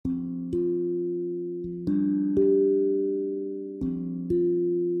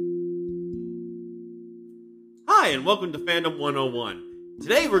and welcome to Fandom 101.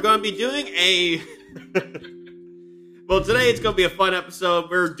 Today we're going to be doing a... Well, today it's going to be a fun episode.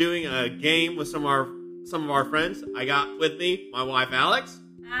 We're doing a game with some of our friends. I got with me my wife, Alex.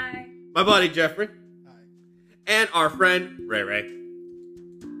 Hi. My buddy, Jeffrey. Hi. And our friend, Ray Ray.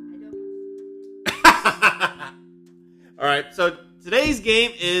 Alright, so today's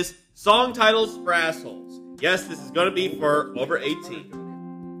game is Song Titles for Assholes. Yes, this is going to be for over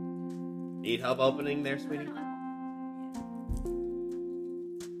 18. Need help opening there, sweetie?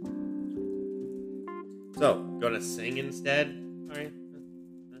 So, gonna sing instead? Alright.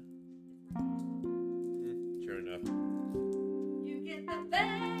 Sure enough. You get the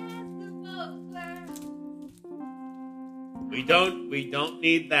best of both worlds. We don't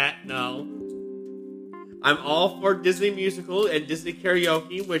need that, no. I'm all for Disney musical and Disney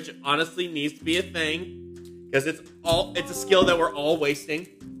karaoke, which honestly needs to be a thing. Because it's a skill that we're all wasting.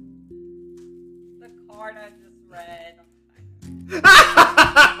 The card I just read.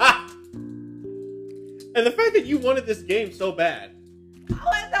 And the fact that you wanted this game so bad. I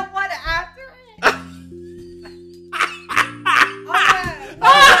was the one after it.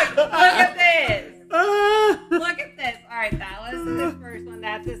 Look at this. Look at this. Alright, that was the first one.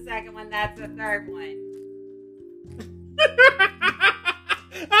 That's the second one. That's the third one.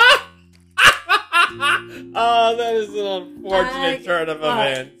 Oh, that is an unfortunate turn of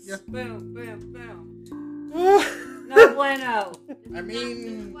events. Yeah. Boom, boom, boom. No bueno. I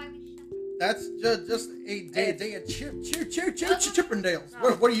mean, that's just a day of Chippendales.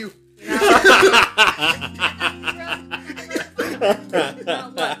 What are you? No,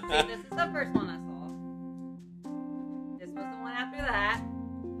 look, see, this is the first one I saw. This was the one after that.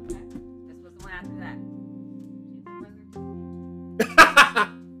 Okay. This was the one after that.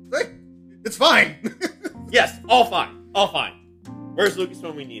 It's fine. Yes, all fine. All fine. Where's Lucas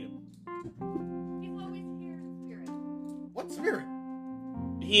when we need him? He's always here in spirit. What spirit?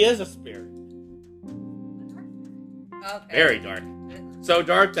 He is a spirit. Okay. Very dark. So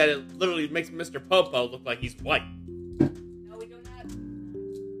dark that it literally makes Mr. Popo look like he's white. No, we do not.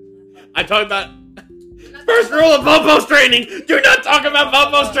 I'm talking about... First rule of Popo's training! Do not talk about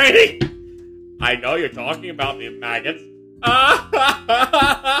Popo's training! I know you're talking about me, maggots. I'm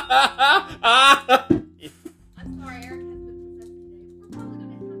sorry, Eric has been possessed today. We're probably going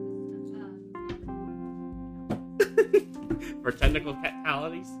to have For technical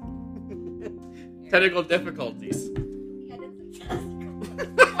fatalities? Technical difficulties.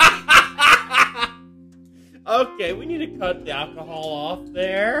 Okay, we need to cut the alcohol off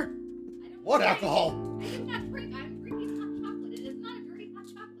there. What alcohol? I did not drink. I'm drinking hot chocolate. It is not a dirty hot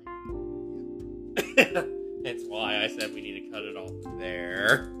chocolate. That's why I said we need to cut it off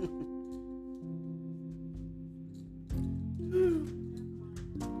there.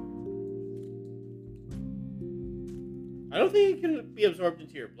 I don't think it can be absorbed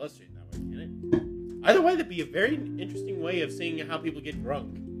into your bloodstream that way, can it? Either way, that'd be a very interesting way of seeing how people get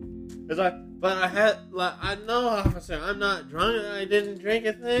drunk. I know, officer, I'm not drunk. I didn't drink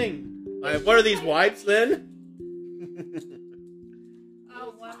a thing. Like, what are these wipes then?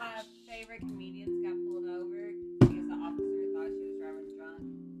 Oh, one of my favorite comedians got pulled over because the officer thought she was driving drunk.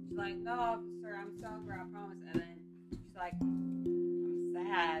 She's like, "No, officer, I'm sober, I promise." And then she's like, "I'm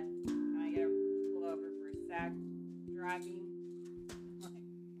sad. Can I get a pull over for sad driving?"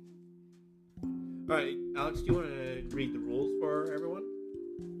 All right, Alex, do you want to read the rules for everyone?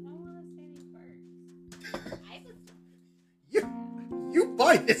 I want to say first. You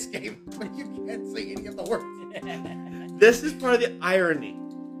buy this game, but you can't say any of the words. This is part of the irony.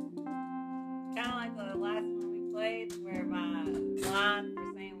 Kind of like the last one we played, where my line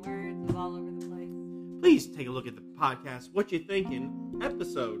for saying words was all over the place. Please take a look at the podcast. What you thinking?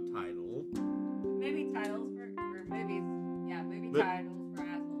 Episode title. Movie titles for movies. Yeah, movie But- titles for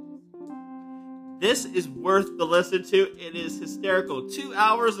assholes. This is worth the listen to. It is hysterical. 2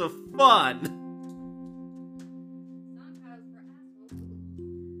 hours of fun. Song titles for assholes.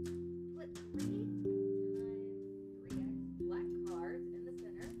 Put 3 times 3x black cards in the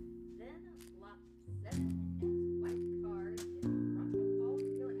center, then flop 7x white cards in front of all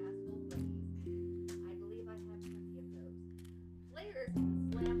your asshole buddies. I believe I have plenty of those. Players can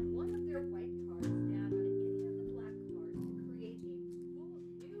slam one of their white cards down on any of the black cards to create a full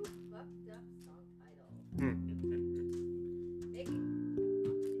new fucked up song title. Make it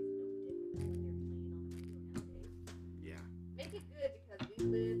Yeah. Make it good because we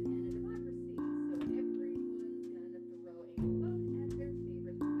live in a democracy, so everyone's gonna throw a vote at their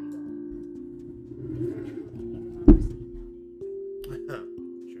favorite title. Is there truly any democracy nowadays? True enough.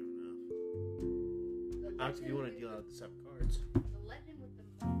 The Alex, if you want to deal out the 7 cards. The legend with the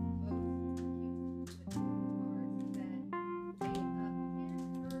most votes used with the cards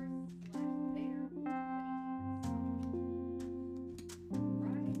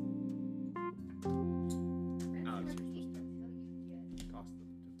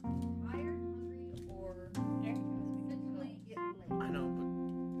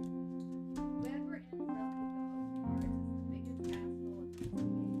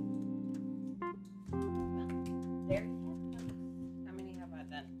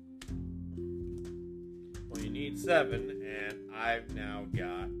 7, and I've now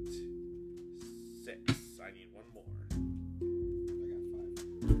got 6. I need one more. I got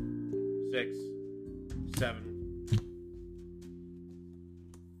 5. 6, 7.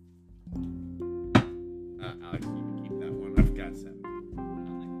 Alex, you can keep that one. I've got 7.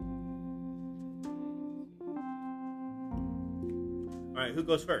 All right, who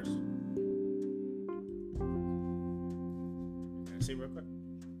goes first? Can I see real quick?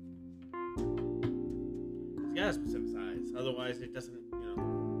 It's got a specific size. Otherwise, it doesn't,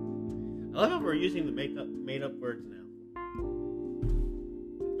 I love how we're using the made up words now.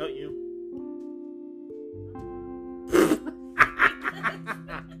 Don't you?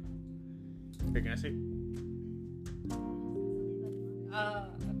 Here, can I see?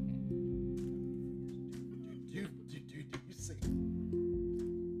 Okay. Do you see?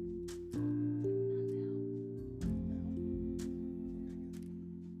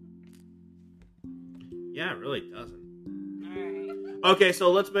 Yeah, it really doesn't. Alright. Okay,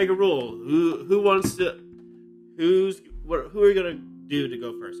 so let's make a rule. Who wants to? Who are you gonna do to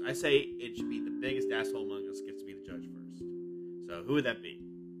go first? I say it should be the biggest asshole among us gets to be the judge first. So who would that be?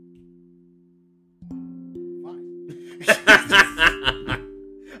 Fine.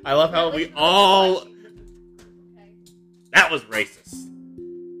 I love how we all. Okay. That was racist.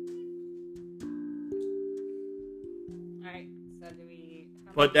 Alright, so do we...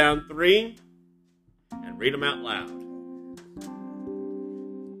 Put down 3 and read them out loud.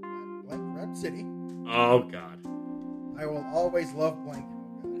 Blank Red City. Oh God. I will always love blank.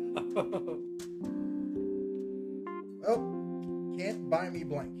 Well, can't buy me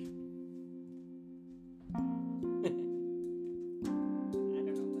blank. I don't know what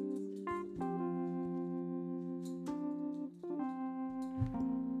this is.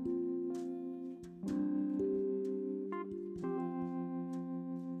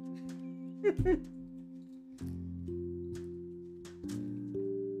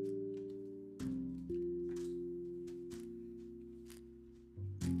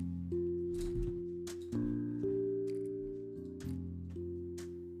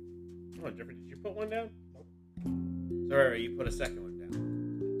 Oh, Jeffrey, did you put one down? Nope. Sorry, you put a second one down.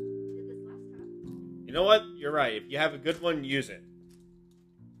 Did this last time? You know what? You're right. If you have a good one, use it.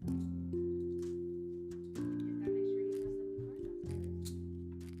 Just gotta make sure you have something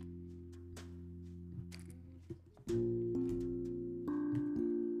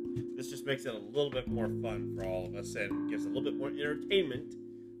This just makes it a little bit more fun for all of us and gives a little bit more entertainment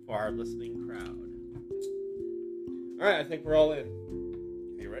for our listening crowd. All right, I think we're all in.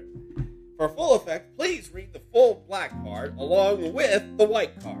 You ready? For full effect, please read the full black card along with the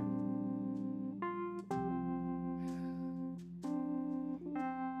white card.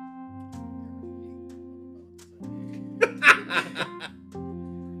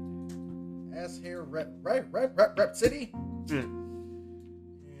 Ass hair rep city. And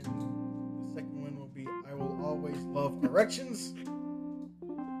the second one will be I will always love erections.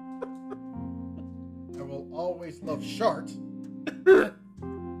 I will always love shart.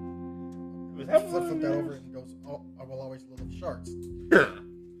 Was that Flip one? that over and goes, oh, I will always love sharks.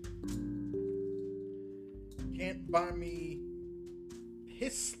 Can't buy me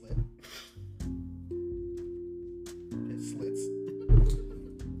piss slit. Piss slits.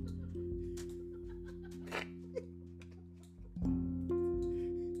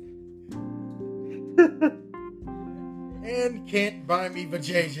 And can't buy me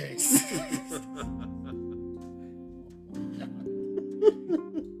vajayjays.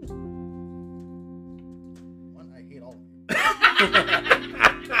 One, I hate all of you.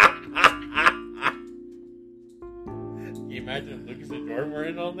 Can you imagine if Lucas and Jordan were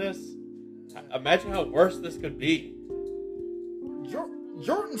in on this? Imagine how worse this could be.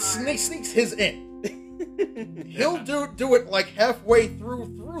 Jordan sneaks his in. He'll do it like halfway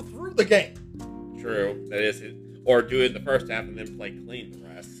through the game. True, that is it. Or do it in the first half and then play clean the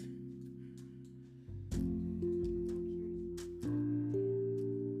rest.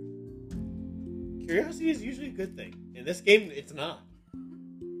 Curiosity is usually a good thing. In this game, it's not. But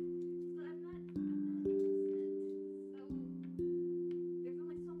I'm not innocent. So there's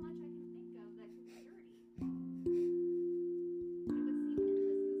only so much I can think of that can be dirty. It would seem endless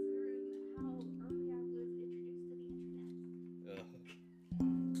considering how early I was introduced to the internet. Ugh.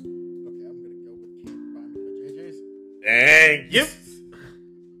 Okay, I'm gonna go with can't buy me vajayjays. Thank you.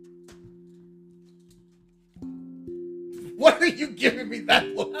 What are you giving me that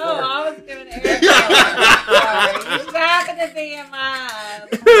look for? Oh, I was giving Eric that one. Sorry. Just happened to be in mine.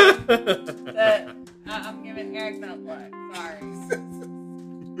 I'm giving Eric that look. Sorry.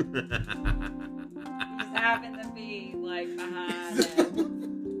 Just happened to be like behind it.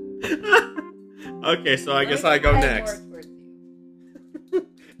 Okay, so I guess Let me I go try next. more towards you.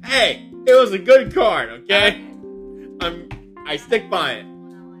 Hey, it was a good card, okay? I stick by it.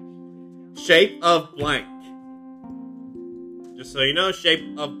 Shape of blank. Just so you know, shape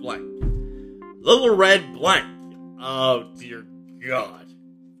of blank. Little red blank. Oh dear God.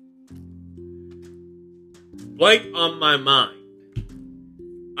 Blank on my mind.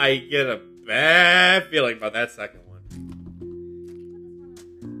 I get a bad feeling about that second one.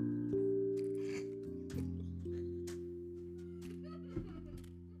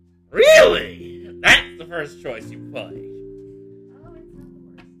 Really? That's the first choice you play. Oh, it's not the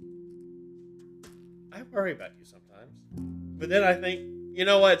worst. I worry about you sometimes. But then I think, you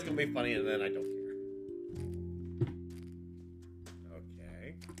know what? It's going to be funny, and then I don't care.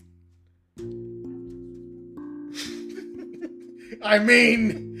 Okay. I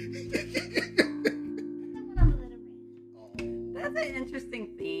mean. That's an interesting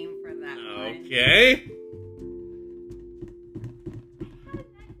theme for that one. Okay.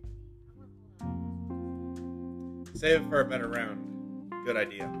 Save it for a better round. Good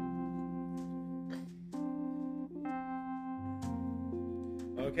idea.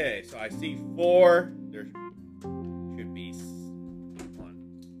 Okay, so I see 4. There should be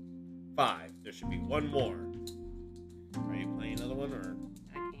 5. There should be 1 more. Are you playing another one, or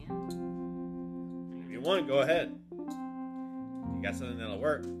I can. if you want, go ahead. You got something that'll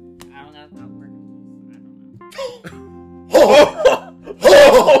work. I don't know if that'll work. What?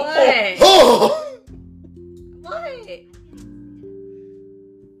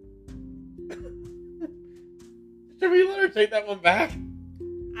 Should we let her take that one back?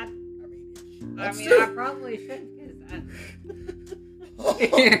 I mean, I probably should because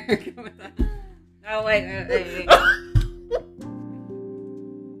Oh, wait.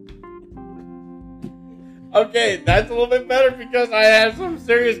 Okay, that's a little bit better because I have some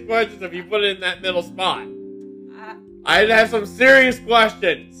serious questions if you put it in that middle spot. I'd have some serious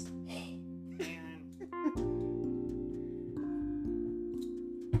questions.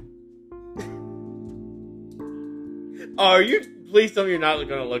 Oh, are you? Please tell me you're not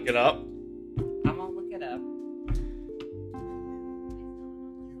going to look it up. I'm gonna look it up.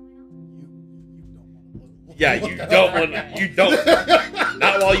 Yeah, you don't want to. You don't.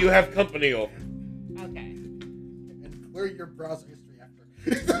 Not while you have company over. Okay. And clear your browser history after.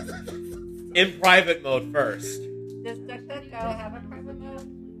 In private mode first. Does DuckDuckGo have a private mode?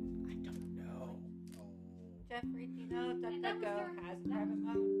 I don't know. Jeffrey, do you know if DuckDuckGo has a private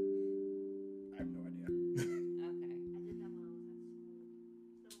mode? I have no idea.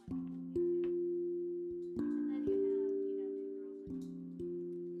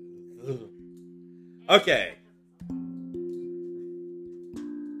 Okay. Okay.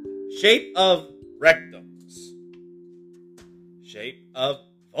 Shape of rectums. Shape of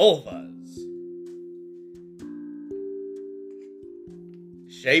vulvas.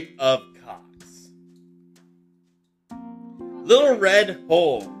 Shape of cocks. Little red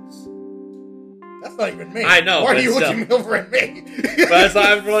holes. That's not even me. I know, Why but are you still. looking over at me? But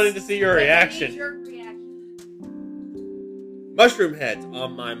I'm wanting to see your reaction. Your reaction. Mushroom heads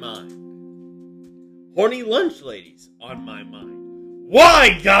on my mind. Horny lunch ladies on my mind.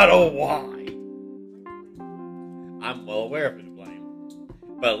 Why gotta why? I'm well aware of who to blame.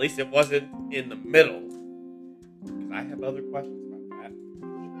 But at least it wasn't in the middle. Because I have other questions about that. I feel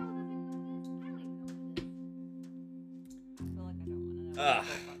like I don't want to know.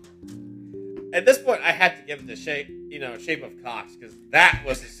 At this point, I had to give it the shape of cocks, because that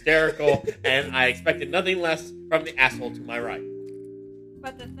was hysterical, and I expected nothing less from the asshole to my right.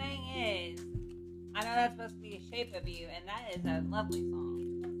 But the thing is, I know that's supposed to be a shape of you, and that is a lovely song.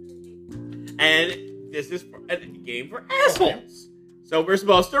 And this is a game for assholes. So we're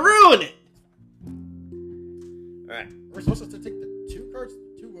supposed to ruin it. Alright. Are we supposed to take the two cards?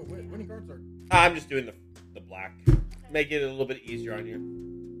 Two winning cards? Or? I'm just doing the black. Make it a little bit easier on you.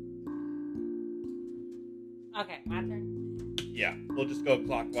 Okay, my turn. Yeah, we'll just go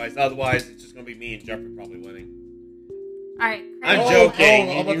clockwise. Otherwise, it's just going to be me and Jeffrey probably winning. Alright, I'm crazy. joking.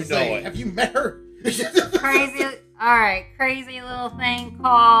 I'm about You to say, know it. Have you met her? Crazy. Alright, crazy little thing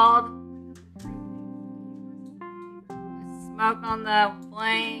called Smoke on the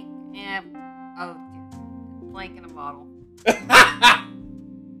Blank and. Oh, dear. Blank in a bottle.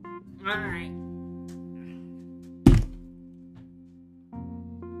 Alright.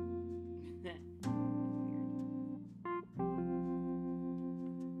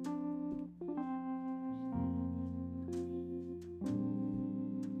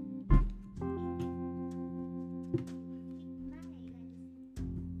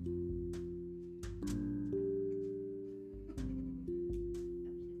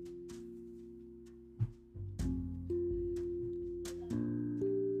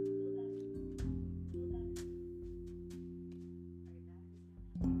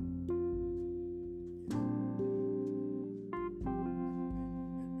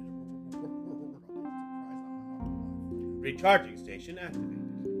 Recharging station activated.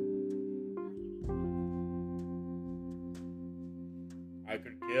 I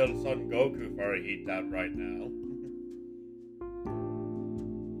could kill Son Goku for a heat that right now.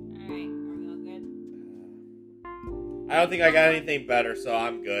 Alright, are we all good? I don't think I got anything better, so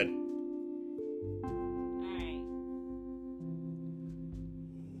I'm good. Alright.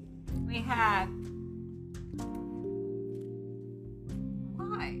 We have...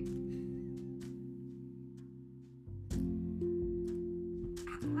 Why?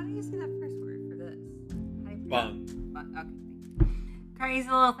 How do you say that first word for this? How do you Bung. pronounce- Okay. Crazy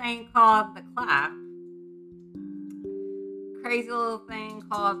little thing called the clap. Crazy little thing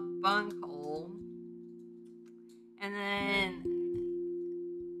called bunghole. And then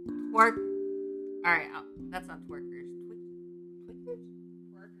twerk. Alright, that's not twerkers.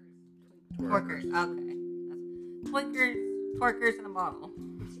 Twerkers. Okay. That's twerkers in a bottle.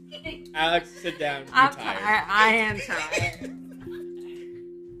 Alex, sit down. You're I'm tired. tired. I am tired.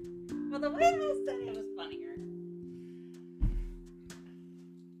 Well, the way I said it was funnier.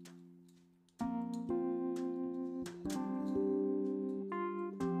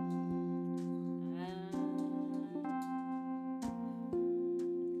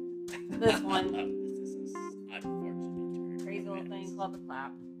 This one. This is an unfortunate turn. Crazy little thing called the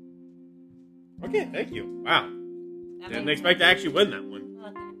clap. Okay, thank you. Wow. That Didn't makes expect to actually win that one.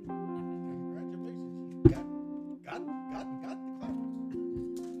 Okay. Congratulations. You got the clap.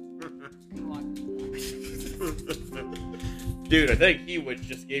 Dude, I think Hewitt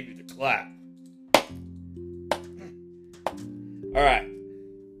just gave you the clap. Alright.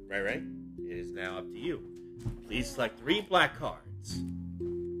 Ray, it is now up to you. Please select 3 black cards.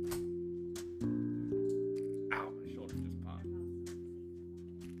 Ow, my shoulder just popped.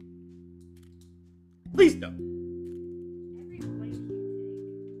 Please don't. Every wife you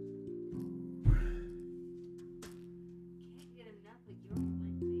take. Can't get enough of your wife,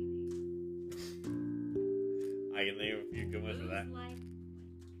 baby. I can think of a few good ones for that. Moves like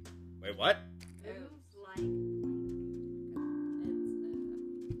Wait, what? moves like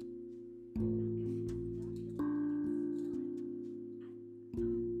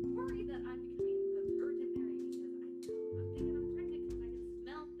I'm worried that I'm becoming the Virgin Mary because I'm thinking I'm pregnant because I can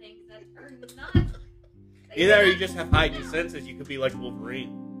smell things that are not. Either you just have heightened senses, you could be like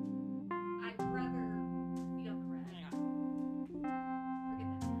Wolverine. I'd rather be on the red.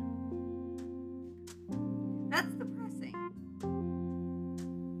 Forget that. That's depressing.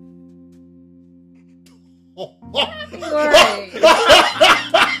 Right.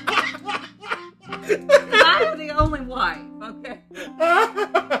 I'm the only wife, okay?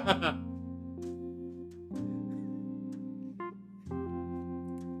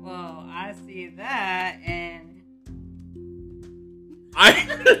 Well, I see that, and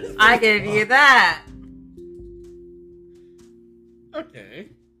I give you that. Okay.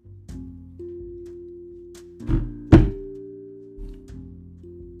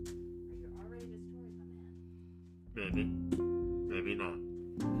 You already destroyed my man. Maybe. Maybe not.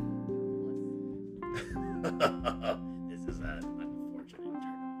 This is an unfortunate turn of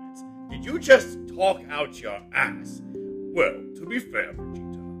events. Did you just talk out your ass? Well, to be fair,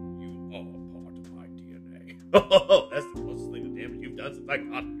 Vegeta, you are part of my DNA. That's the closest thing to damage you've done since I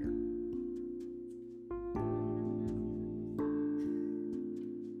got here.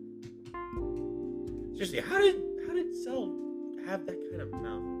 Seriously, how did Cell have that kind of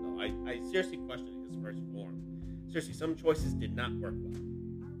mouth, though? I seriously question his first form. Seriously, some choices did not work well.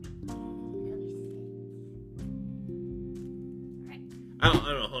 I don't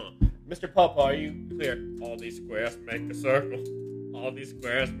know, hold on. Mr. Papa, are you clear? All these squares make a circle. All these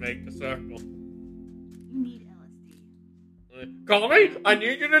squares make a circle. You need LSD. Call me! I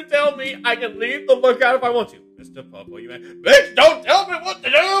need you to tell me I can leave the lookout if I want to. Mr. Papa, you man. Bitch, don't tell me what to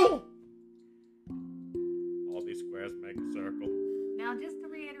do! All these squares make a circle. Now, just to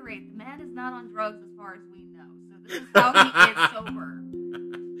reiterate, the man is not on drugs as far as we know. So this is how he gets sober.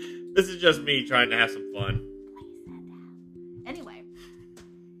 This is just me trying to have some fun. Please sit down. Anyway,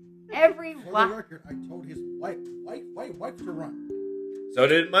 every For the wife. record, I told his wife to run. So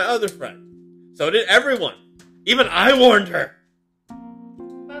did my other friend. So did everyone. Even I warned her.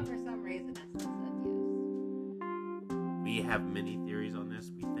 But for some reason, I still said yes. We have many theories on this.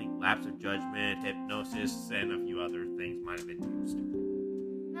 We think lapse of judgment, hypnosis, and a few other things might have been used.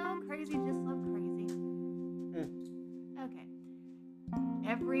 No, crazy just love crazy. Okay.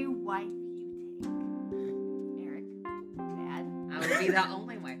 Every wife you take. Eric, Dad. I would be the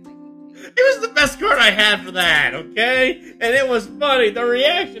only wife that you take. It was the best card I had for that, okay? And it was funny. The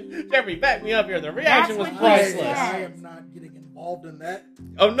reaction, Jeffrey, back me up here. The reaction was That's what he priceless. said. I am not getting involved in that.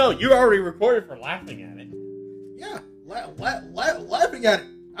 Oh no, you already recorded for laughing at it. Yeah, laughing at it.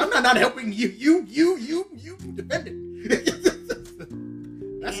 I'm not helping you. You defend it.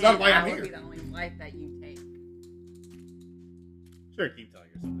 That's not why I'm I will here. be the only wife that you take. Sure, keep telling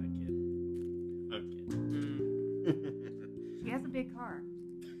yourself that, kid. I'm kidding. She has a big car.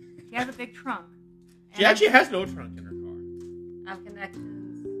 She has a big trunk. She actually has no trunk in her car. I have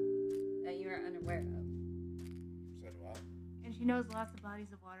connections that you are unaware of. So do I. And she knows lots of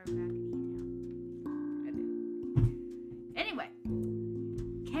bodies of water back in E-Town. I do. Anyway,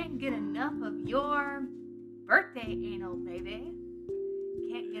 can't get enough of your birthday anal, baby.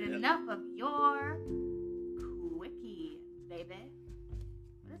 Can't get enough of your quickie, baby.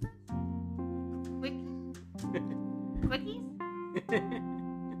 What is it? Quickies?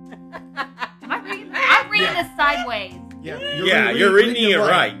 Am I reading this? I'm reading this sideways. You're reading it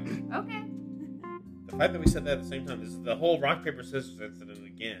right. Okay. The fact that we said that at the same time, this is the whole rock, paper, scissors incident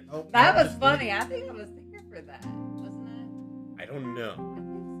again. Oh, That no, was funny. I think I was there for that, wasn't I? I don't know. I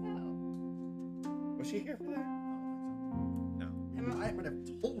think so. Was she here for that? No. I might have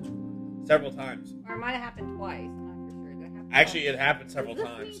told you. Several times. Or it might have happened twice. I'm not for sure. Did it happen Actually, twice? it happened several Does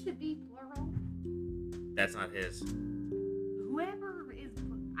this times. need to be plural? That's not his. Whoever is,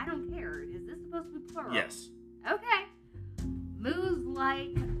 I don't care. Is this supposed to be plural? Yes. Okay. Moves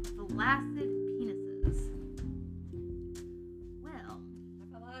like flaccid penises. Well, I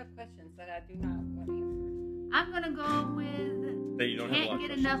have a lot of questions that I do not want answered. I'm gonna go with That you don't have a lot can't of get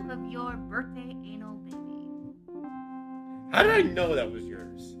questions. enough of your birthday anal baby. How did I know that was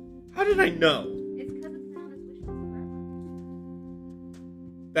yours? How did I know? It's because it's been on his wish list forever.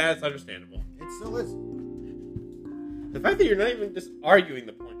 That's understandable. It still is. The fact that you're not even just arguing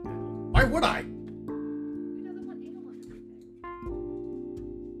the point now. Why would I? Who doesn't want anal on their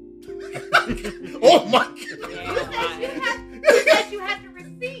birthday? Oh my god. Who said you have to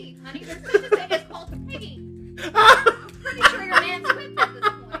receive, honey? There's such a thing as called piggy. I'm pretty sure your man's whipped at this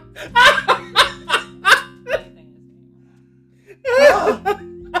point. Anything is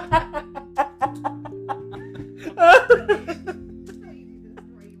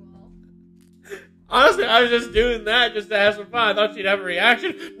Honestly, I was just doing that just to have some fun. I thought she'd have a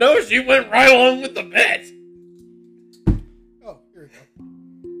reaction. No, she went right along with the bit. Oh, here we go.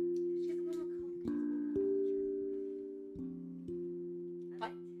 She's a little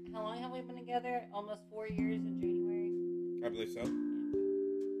cold. How long have we been together? Almost 4 years in January. I believe so.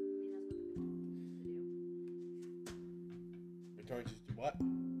 Victoria just do what?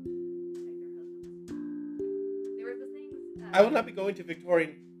 There was this thing. I will not be going to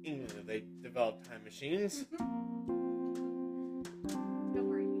Victorian England if they develop time machines. Don't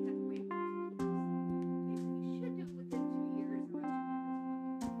worry, you have to wait. They said you should do it within 2 years or else you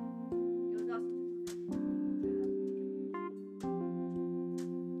can't. It was also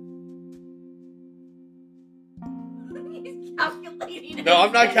he's calculating it. No,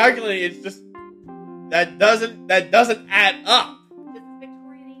 I'm not calculating. It's just that doesn't add up. This is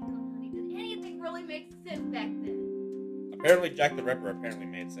Victorian England, honey. Did anything really make sense back then? Apparently, Jack the Ripper apparently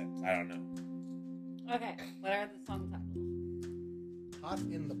made sense. I don't know. Okay, what are the song titles? Hot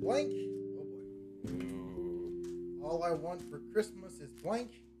in the blank. Oh boy. Ooh. All I want for Christmas is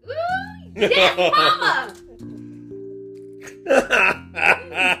blank. Ooh, yes, mama!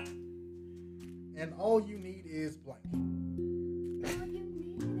 And all you need is blank.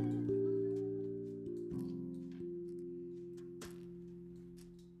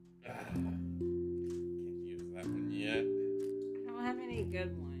 Can't use that one yet. I don't have any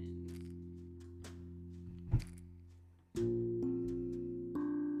good ones.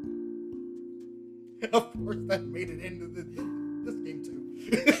 Of course, that made it into this game too.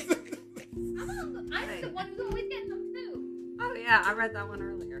 I'm the one who's always getting them too. Oh yeah, I read that one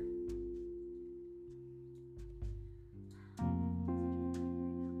earlier.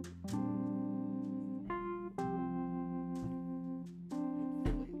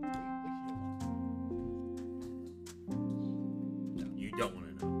 You don't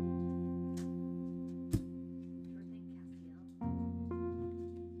want to know.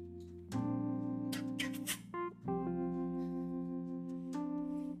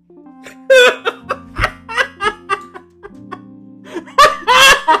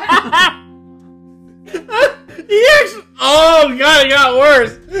 He actually. Oh god, it got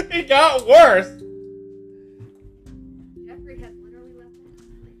worse. It got worse. Jeffrey has literally left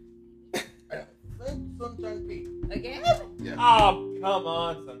the house. I think Sunshine Pete. Again? Yeah. Oh, come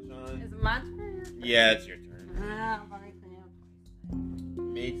on, Sunshine. Is it my turn? Yeah, it's your turn. I've already cleaned up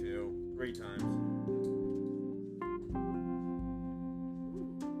twice. Me too. 3 times.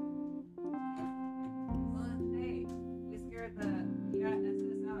 Well, hey, we scared the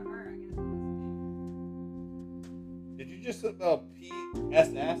SS out of her. I guess we'll Did just spell PSS?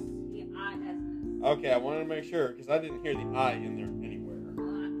 PISS. Okay, I wanted to make sure because I didn't hear the I in there anywhere.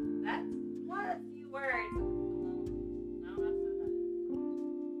 That's one of the few words. No, not so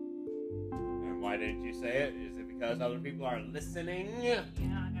And why didn't you say it? Is it because other people are listening? bad. Yeah,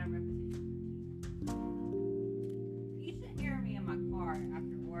 I got repetition. You should hear me in my car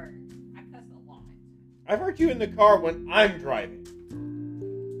after work. I cuss a lot. I've heard you in the car when I'm driving.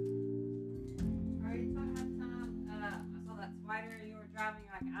 Are you talking about the time I saw that spider you were driving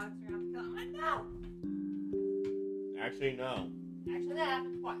like Alex around the kill? I'm like, no! Actually, no. Actually, that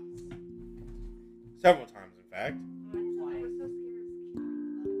happened twice. Several times, in fact. We're so scared of scary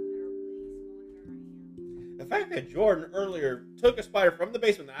The fact that Jordan earlier took a spider from the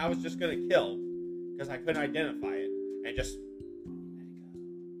basement that I was just going to kill because I couldn't identify it and just let it go.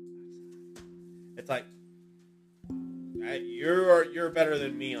 It's like, you're better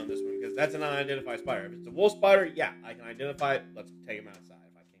than me on this one because that's an unidentified spider. If it's a wolf spider, yeah, I can identify it. Let's take him outside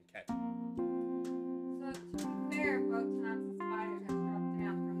if I can catch it. So, to be fair, both times the spider has dropped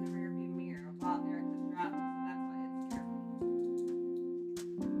down from the rearview mirror while Eric was driving, so that's why it scared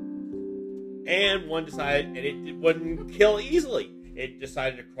me. And one decided, and it wouldn't kill easily. It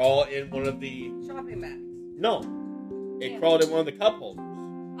decided to crawl in one of the, Shopping bags. no, it Yeah. crawled in one of the cup holders.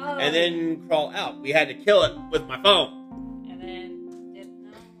 Oh. And then crawl out. We had to kill it with my phone. And then, it was a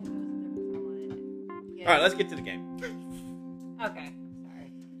different someone. Yeah. Alright, let's get to the game. Okay,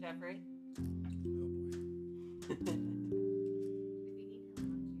 sorry. Jeffrey? If you need help, I'm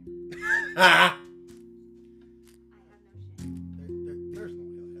here. Ah! I have no shame. There's no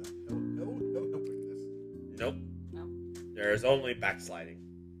help with this. Nope. No. There's only backsliding.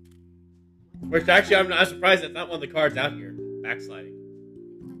 Which actually, I'm not surprised that's not one of the cards out here. Backsliding.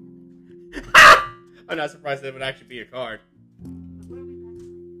 I'm not surprised that would actually be a card. But what are we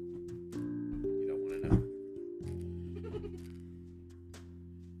backsliding? You don't want to know.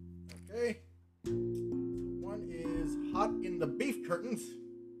 Okay. One is hot in the beef curtains.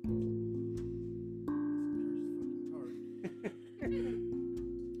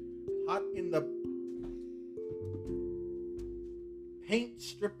 Hot in the paint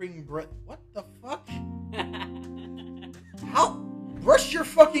stripping breath. What the fuck? How? Brush your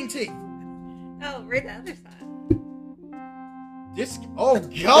fucking teeth. Oh, read the other side. Disc. Oh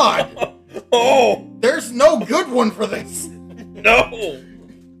God. Oh! There's no good one for this. No!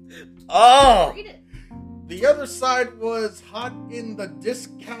 Oh! Read it. The other side was hot in the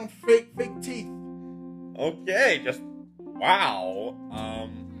discount fake teeth. Okay, just wow. I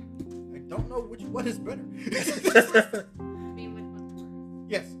don't know which one is better. I mean, which one's worse?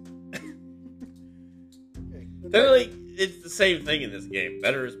 Yes. Okay. Literally, it's the same thing in this game.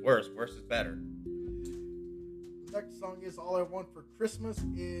 Better is worse, worse is better. The next song is All I Want for Christmas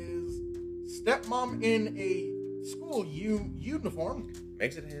is Stepmom in a school uniform.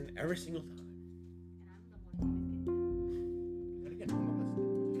 Makes it in every single time. And I'm the one who always gets And again,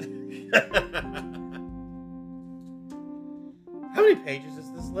 on the list. How many pages is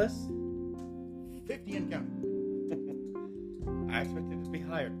this list? 50 and counting. I expected it to be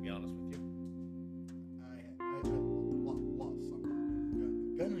higher, to be honest with you. I lost some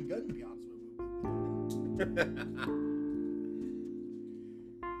gun, to be honest with you.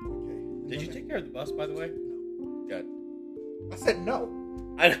 Okay. Did you take care of the bus, by the way? No. Good. I said no.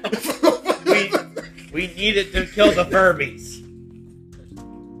 I know. we needed to kill the Furbies. She still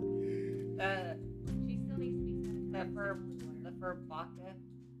needs to be sanitized. The fur vodka.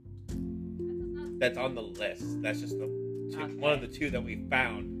 That does not. That's on the list. That's just the two, Okay. one of the two that we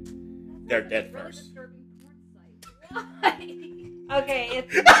found. They're That's a dead really first. disturbing porn site. Why? Okay, we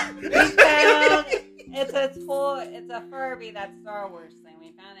found it's a Furby that's Star Wars thing.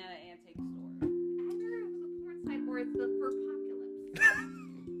 We found it at an antique store. I heard it was a porn site where it's the furpocalypse.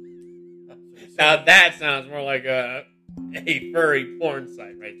 Now that sounds more like a furry porn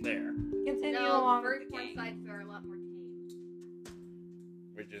site right there. Continue No, along furry with the porn game. sites are a lot more tame.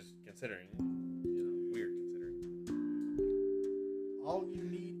 Which is considering, weird considering. All you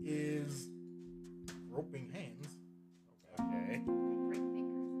need is groping hands. Okay. And great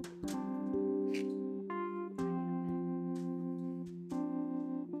fingers.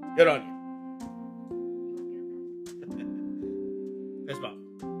 Good on you. You won't get them Fist bump.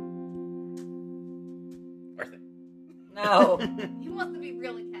 Worth it. No. back. You must be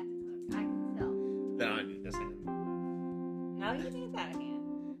really Captain Hook. I can tell. Then I need this hand. No, you need that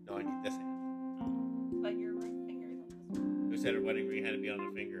hand. No, I need this hand. But your ring fingers on this one. Who said a wedding ring had to be on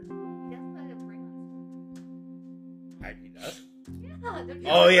the finger? He does put a ring on He does? his foot. Yeah, don't you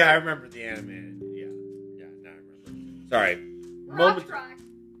Oh, remember? yeah, I remember the anime. Yeah, now I remember. Sorry. We're Moment- off track.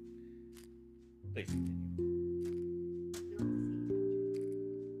 Please continue.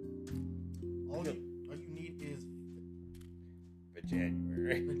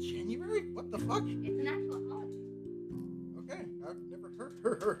 January. The January? What the fuck? It's an actual holiday. Okay, I've never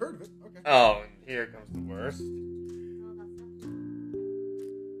heard of it. Okay. Oh, and here comes the worst. It's all about something.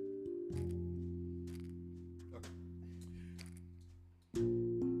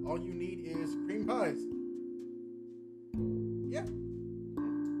 All you need is cream pies. Yeah.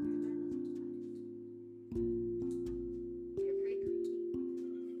 They're very creepy.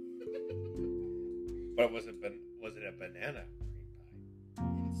 But was it a banana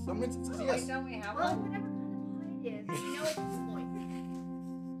cream In some instances, Wait, yes. don't we have Well, one? whatever kind of pie it is, you know it's moist.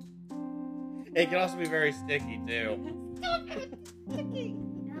 pie? It can also be very sticky too. Stop it! It's sticky.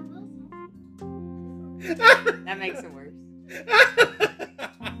 And a little salty. That makes it worse. Well, that's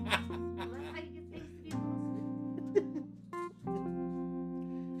how you get things to be a little sweet.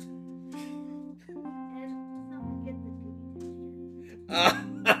 And let's not forget the gooey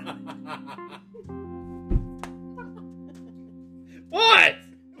What?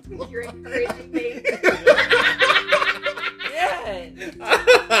 texture. You're encouraging me. Good.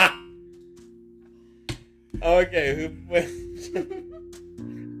 Okay, who wins?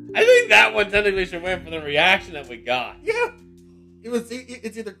 I think that one technically should win for the reaction that we got. Yeah. It's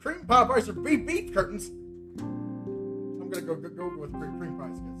either cream pie pies or beef curtains. I'm gonna go with cream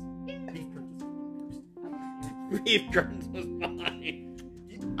pies because beef curtains. Beef curtains was mine.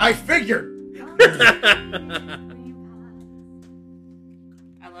 I figured. I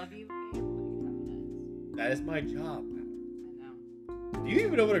love you, babe. That is my job. I know. Do you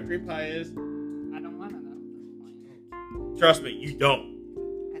even know what a cream pie is? I don't want to know at this point. Trust me, you don't.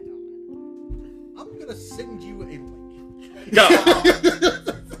 I don't want I'm gonna send you a link. No.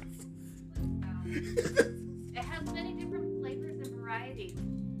 It has many different flavors and varieties.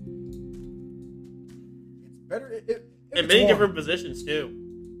 It's better. If In it's many warm. different positions too.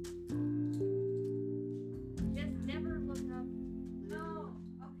 Just never look up. to know. No.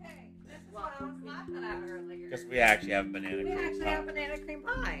 Okay. This is what I was laughing at earlier. Because we actually have banana We cream actually pie. have banana cream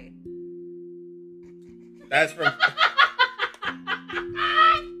pie. That's from.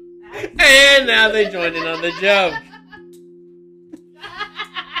 And now they joined in on the joke.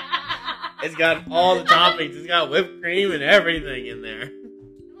 It's got all the toppings. It's got whipped cream and everything in there.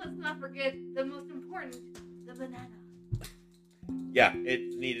 And let's not forget the most important, the banana. Yeah,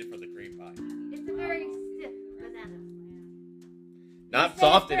 it's needed for the cream pie. It's a very stiff banana. Not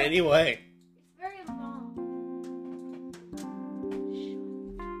soft in any way. It's very long.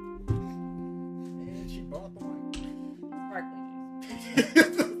 And she bought the wine. Sparkling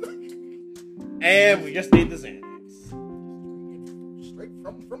juice. And we just need the Xanax. Straight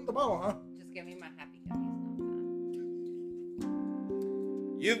from the bottle, huh? Just give me my happy gummies.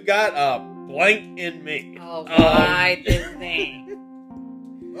 You've got a blank in me. Oh, why this thing?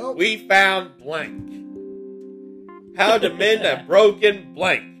 Well, We found blank. How to mend a broken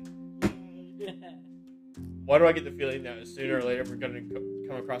blank. Why do I get the feeling that sooner or later we're going to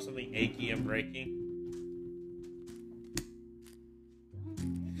come across something achy and breaky?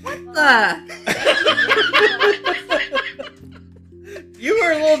 You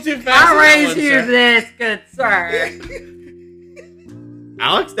were a little too fast. I on that raised one, you sir. this, good sir.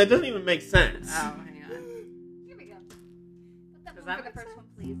 Alex, that doesn't even make sense. Oh, hang on. Here we go. Put that Does one that for the make first sense? one,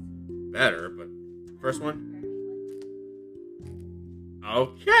 please. Better, but first one.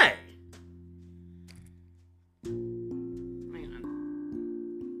 Okay. Hang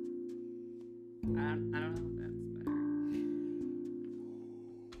on. I don't know if that's better.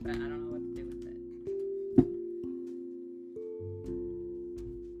 But I don't know what to do with it.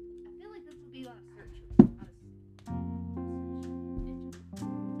 I feel like this would be on a search.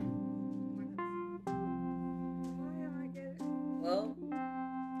 Well,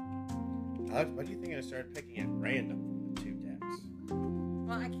 Alex, why do you think I started picking at random from the two decks?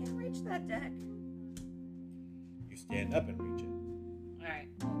 I can't reach that deck. You stand up and reach it. Alright,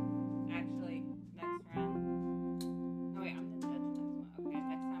 well, actually, next round. Oh, wait, I'm the judge next one. Okay,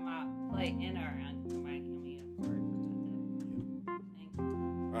 next time I play in a round, somebody hand me a card from that deck. Thank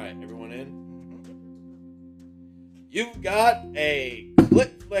you. Alright, everyone in? mhm. You've got a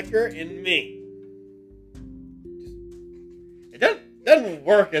click flicker in me. It doesn't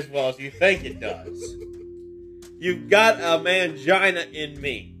work as well as you think it does. You've got a mangina in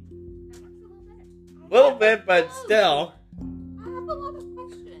me. That works a little bit. A little bit, but still. I have a lot of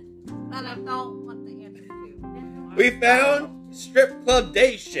questions that I don't want the answer to. We found strip club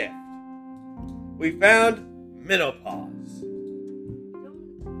day shift. We found menopause.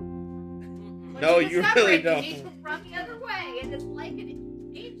 Mm-mm. No, you really don't. You need to run the other way, and it's like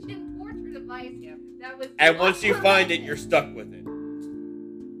an ancient torture device that was. And once you find it, you're stuck with it.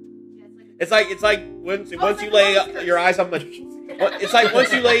 Yeah, It's like once you lay your eyes on the Well, it's like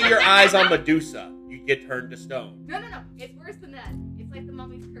once you lay your eyes on Medusa, you get turned to stone. No. It's worse than that. It's like the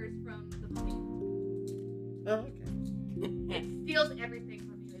mummy's curse from the mummy. Oh, okay. It steals everything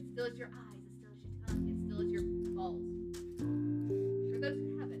from you. It steals your eyes. It steals your tongue. It steals your balls. For those who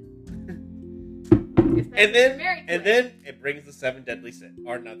haven't. And then it brings the 7 deadly sins,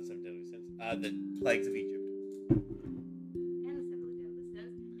 or not the 7 deadly sins, the plagues of Egypt. And the 7 deadly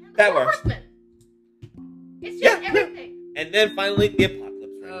sins. And the That 4 works. horsemen. It's just everything. And then finally the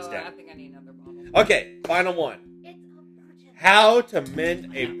apocalypse rings Oh, I down. think I need another bottle. Okay, final one. It's a virgin. How to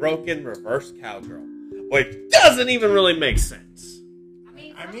mend a broken reverse cowgirl, which doesn't even really make sense. I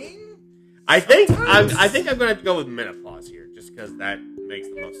mean, I think sometimes- I'm going to have to go with menopause here, just because that makes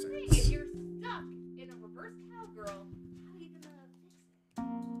the Here's most the thing. sense. If you're stuck in a reverse cowgirl, how are you gonna fix it?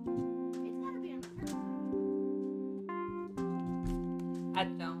 It's gotta be on the first side. I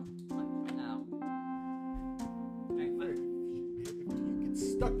don't want to know. Very much. if you get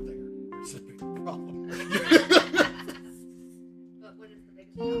stuck there, there's a big problem. But what is the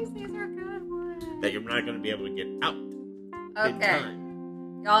biggest Jeez, problem? these are good ones. That you're not going to be able to get out in Okay.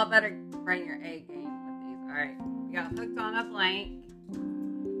 time. Y'all better bring your A game with these. Alright. We got Hooked on a Blank,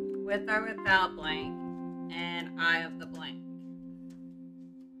 With or Without Blank, and Eye of the Blank.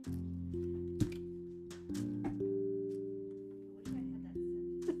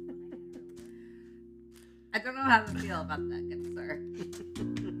 I don't know how to feel about that, good sir. Put this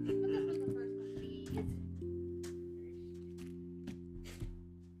on the first one, please.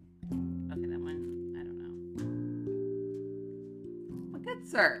 Okay, that one, I don't know. Well, good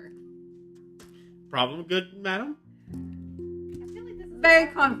sir. Problem good, madam? I feel like this is Very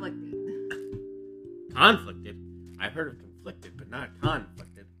conflicted. Conflicted? I've heard of conflicted, but not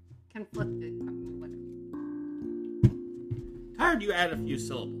conflicted. Conflicted. Whatever. Tired you add a few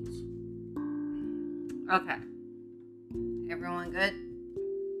syllables. Okay. Everyone good?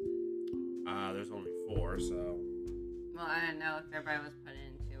 There's only 4, so... Well, I didn't know if everybody was put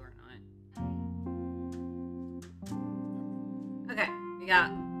in 2 or not. Okay, we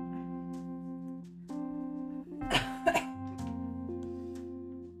got.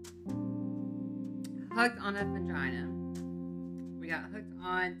 Hooked on a vagina. We got hooked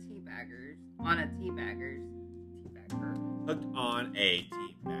on teabaggers. On a teabaggers. Teabagger. Hooked on a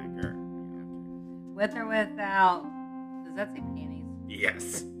teabagger. With or without. Does that say panties?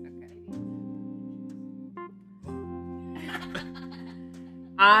 Yes. Okay.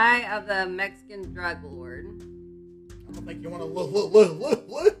 Eye of the Mexican drug lord. I don't think you want to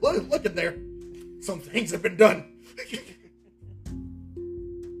look in there. Some things have been done.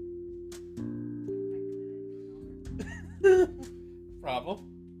 Problem?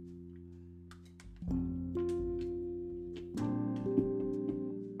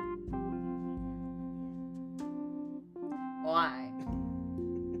 Why?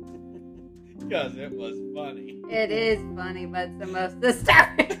 Because it was funny. It is funny, but it's the most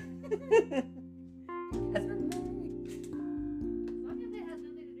disturbing. Because we're married. As long as it has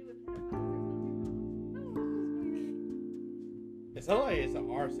nothing to do with pedophiles, there's nothing wrong. It's not like it's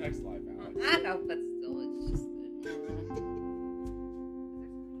our sex life, Alex. I know, but still, it's just.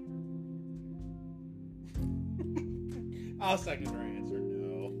 I'll second her answer,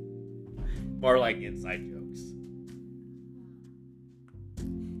 no. More like inside jokes.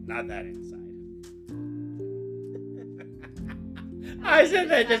 Not that inside. I said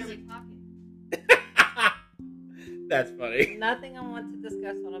that Which just... side are we talking? That's funny. Nothing I want to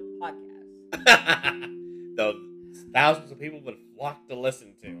discuss on a podcast. Though thousands of people would flock to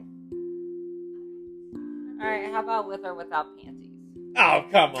listen to. Alright, how about with or without panties? Oh,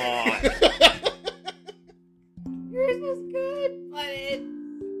 come on. Yours was good, but it.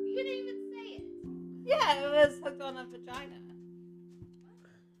 You didn't even say it. Yeah, it was hooked on a vagina.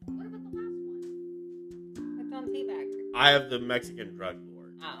 What about the last one? Hooked on teabagger. I have the Mexican drug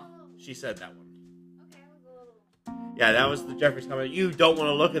lord. Oh. She said that one. Okay, I was a little. Yeah, that was the Jeffrey's comment. You don't want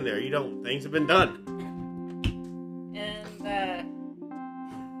to look in there. You don't. Things have been done. And,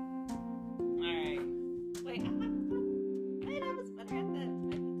 alright. Wait, I was better at that.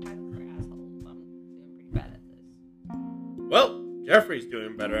 Maybe title for assholes. I'm doing pretty bad at this. Well, Jeffrey's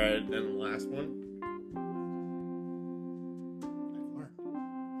doing better at it than the last one. I've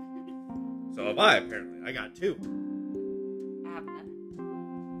learned. So have I, apparently. I got 2. I have none.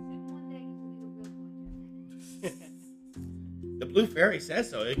 Soon one day you will be a real boy, Jeff. The Blue Fairy says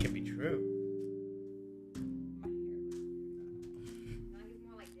so. It can be true. My hair looks No, he's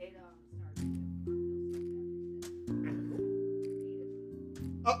more like Data on Star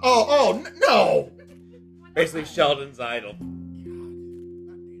Trek. No! Basically, Sheldon's idol. God,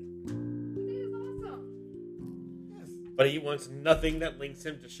 not Data. Data's awesome. Yes. but he wants nothing that links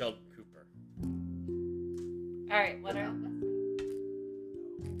him to Sheldon Cooper. Alright, what are...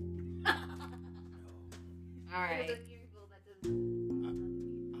 Alright. There's a musical that does.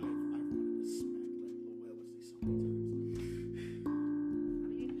 I wanted to smack like Will Wesley so many times. I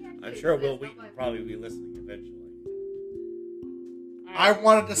mean, he actually I'm sure Will exists, Wheaton but- will probably be listening eventually. I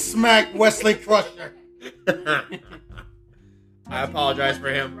wanted to smack Wesley Crusher. I apologize for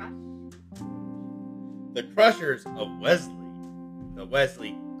him. The Crushers of Wesley. The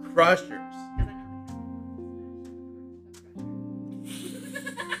Wesley Crushers. Because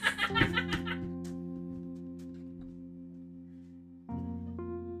I know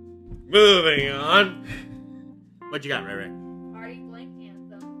Moving on. What you got, Ray Ray? Party blank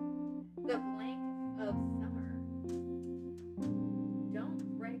anthem. The blank of summer. Don't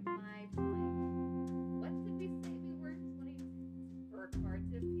break my blank. What did we say we were 20 for a card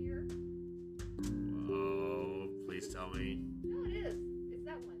to appear? Oh, please tell me. No, it is. It's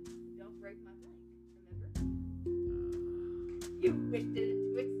that one. Don't break my blank. Remember? You wished it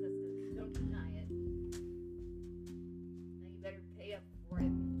into existence. Don't deny it. Now you better pay up for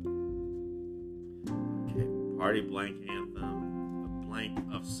it. Okay, Party Blank Anthem. The Blank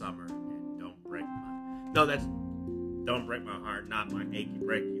of Summer. And Don't Break My... No, that's Don't Break My Heart, not My Achy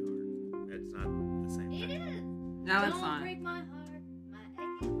Breaky Heart. That's not the same It thing. is. No, it's Don't not. break my heart. My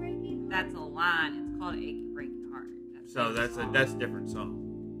achy breaky heart. That's a line. It's called Achy Breaky Heart. So that's a different song.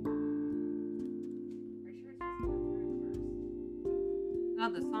 Are you sure it's just one No,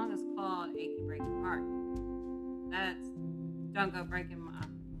 the song is called Achy Breaky Heart. That's Don't Go Breaking My...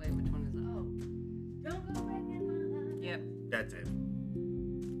 Wait, which one is it? Oh. Don't go breaking my heart. Yep. That's it.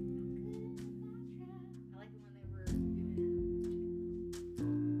 I like it when they were doing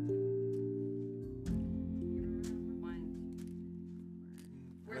One.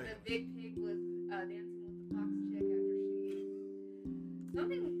 where the big pig was dancing with the fox chick after she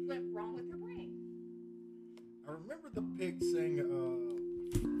something went wrong with her brain. I remember the pig saying, forget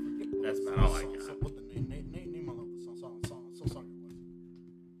what That's the about all I song- got. What the name of the song it was.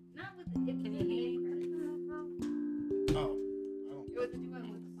 Not with the it Can was you the hear main me? credits. Oh, I don't. It was a duet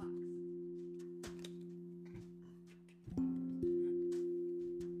with the fox.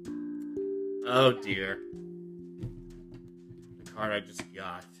 Oh dear. The card I just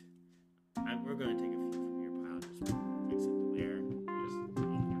got. We're going to take a few from your pile. Just mix it to there.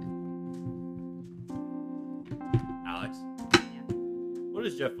 Alex, what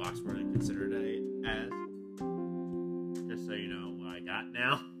is Jeff Foxworthy considered as? Just so you know what I got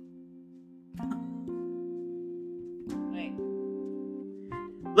now. Wait.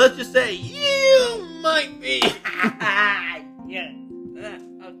 Let's just say you might be. Yes.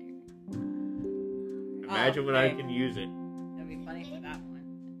 Oh dear. Imagine when I can use it. That'd be funny for that one.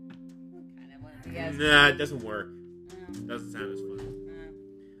 Kind of one of you guys. Nah, it doesn't work. Doesn't sound as fun.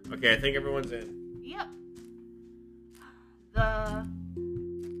 Okay, I think everyone's in. Yep. What is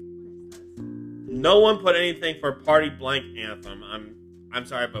this? No one put anything for Party Blank Anthem. I'm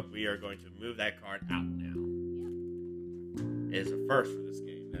sorry, but we are going to move that card out now. It is a first for this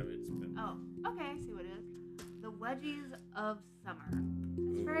game. It's been... Oh, okay, I see what it is. The Wedgies of Summer.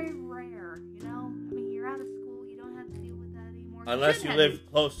 It's very rare, you know? I mean, you're out of school, you don't have to deal with that anymore. Unless you shouldn't live have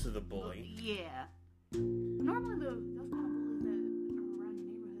close to the to- bully. Yeah. Normally, those kind of bullies that are around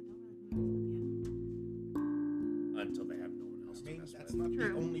your neighborhood don't really mess with you. Until they have no one else I to mean, mess that's with. not True.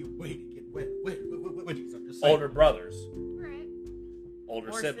 the only way to get wedgies. I'm just saying. Older brothers. Right. Older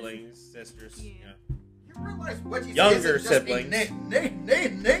Or siblings, sisters. Yeah. Yeah. You realize wedgies Younger isn't just siblings. a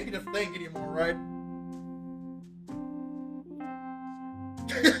negative thing anymore, right?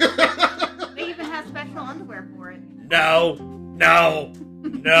 They even have special underwear for it. No. No.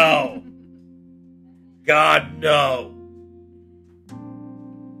 No. God, no.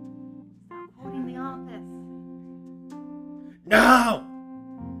 Stop quoting The Office. No.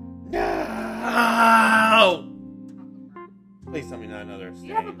 No. Please tell me not another Do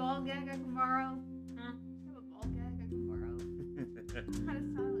you have a stain. ball gag I can borrow? Huh? Do you have a ball gag I can borrow? What kind of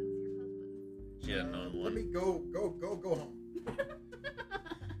silence your husband? She doesn't own Let me one. go home.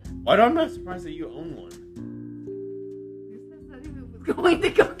 Why do I'm not surprised that you own one? Who says that he was going to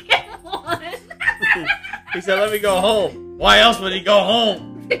go get one? He said, let me go home. Why else would he go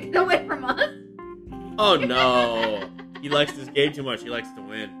home? Take it away from us. Oh no. He likes this game too much. He likes to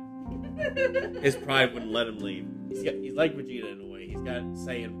win. His pride wouldn't let him leave. He's like Vegeta in a way. He's got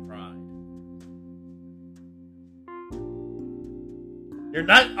Saiyan pride. You're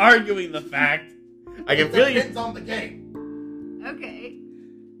not arguing the fact. I can feel you. Depends on the game. Okay.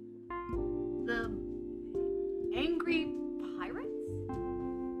 The Angry Pirates?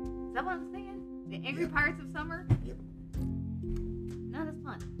 Is that what I'm saying? The Angry Yep. Pirates of Summer? Yep.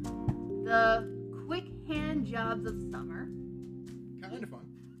 fun. The quick hand jobs of summer. Kind of fun.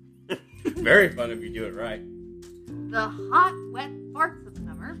 Very fun if you do it right. The hot, wet farts of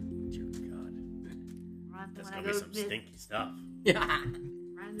summer. Dear God. Reminds me That's when I gonna be go some visit. stinky stuff.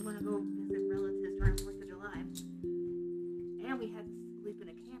 Reminds me when I go visit relatives during 4th of July. And we had to sleep in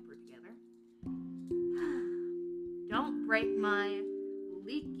a camper together. Don't break my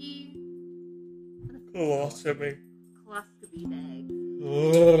leaky Colostomy. colostomy bag.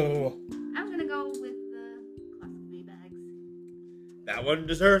 Oh. I'm gonna go with the colostomy bags. That one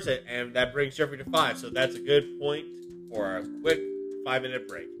deserves it, and that brings Jeffrey to 5. So that's a good point for a quick 5-minute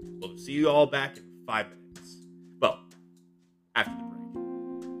break. We'll see you all back in 5 minutes. Well, after the break.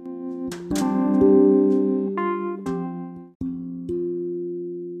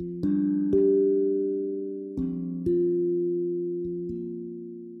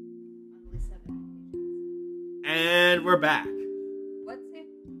 Only 7 occasions. And we're back. What's 7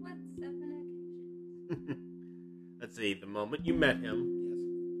 occasions? Let's see, the moment you met him,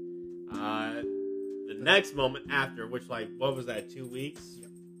 Yes. the next moment after, which, like, what was that, 2 weeks? Yep.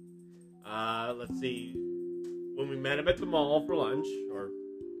 Let's see, when we met him at the mall for lunch, or,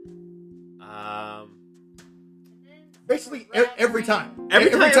 And then Basically, red every rain. time. every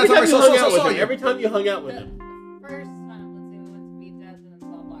time I you saw hung out with you. him, every time you hung out with him, The first time, let's see, we went to Pizza Hut and then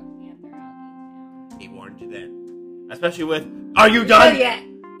saw Black Panther out in town. he warned you then. Especially with, are you done? Yeah,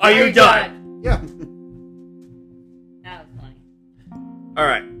 Are you done? Yeah. that was funny.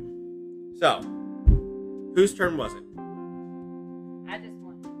 Alright, so, whose turn was it? I just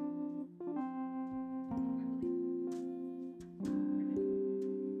won.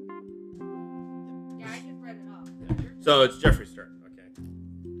 Yeah, I just read it off. So it's Jeffrey's turn, okay.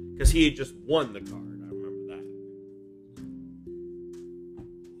 Because he had just won the card, I remember that.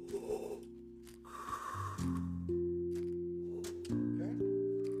 Okay.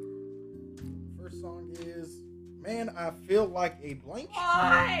 First song is Man, I Feel Like a Blank.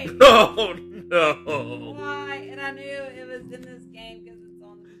 Why? Oh no! Why? And I knew it was in this game because it's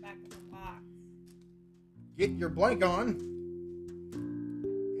on the back of the box. Get Your Blank On.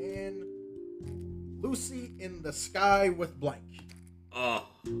 And Lucy in the Sky with Blank. Oh.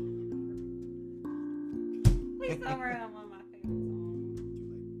 Please tell me I'm one of my favorite songs.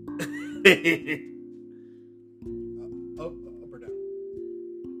 Too late. Up or down? I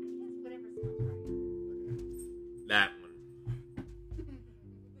guess whatever sounds right. Okay. That one.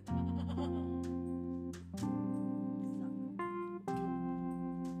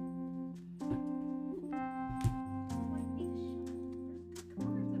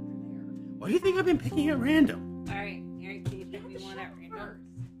 Why do you think I've been picking at random? Alright, Eric, can you pick me one at random?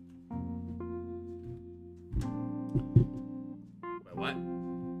 Wait, what?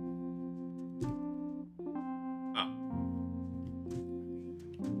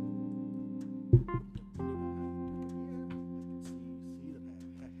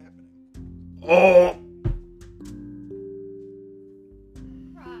 Oh. Oh!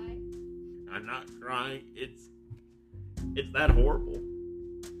 Cry. I'm not crying. It's that horrible.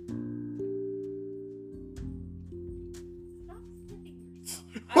 Stop sniffing yourself.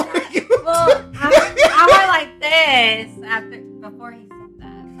 Well, I went like this before he said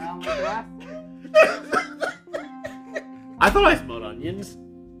that. So I'm gonna do after. I thought I smelled onions.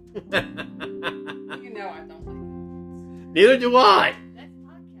 You know I don't like it. Neither do I. Next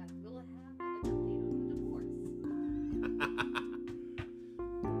podcast, we'll have an update on the divorce.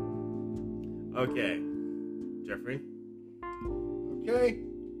 Okay. Jeffrey? Okay.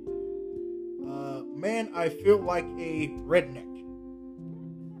 Man, I Feel Like a Redneck.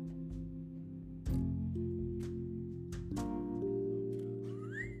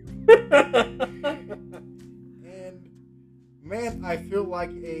 And Man, I Feel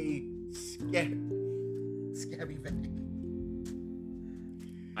Like a Scabby Vag.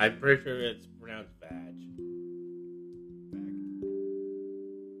 I'm pretty sure it's pronounced vag.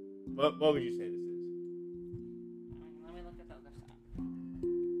 What would you say this is? Let me look at the other side.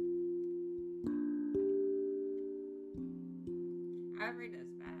 I read it as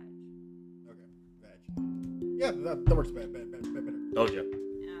badge. Okay, Vag. Yeah, that works better. Told you.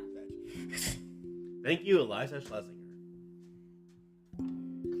 Yeah. Vag. Thank you, Eliza Schlesinger.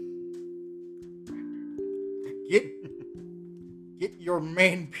 Get your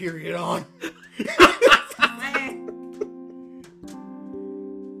man period on.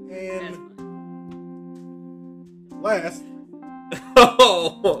 And last,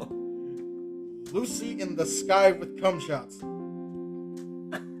 Oh! Lucy in the Sky with Cum Shots.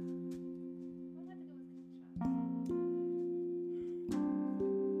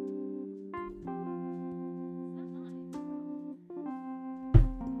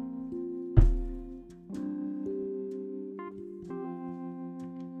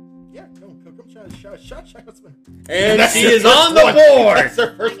 Scotsman. And That's she her is first on the one. board. That's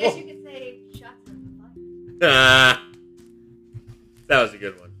her I first guess one. you could say shots in the fire. Ah, that was a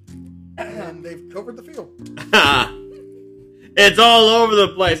good one. And they've covered the field. It's all over the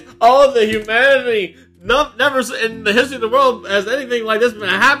place. All of the humanity. Never in the history of the world has anything like this been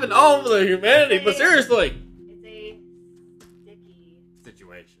happened all over the humanity. But seriously, It's a sticky.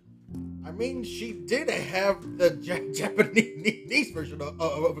 situation. I mean, she did have the Japanese version of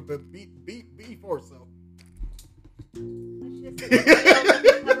it before, so. Let's just say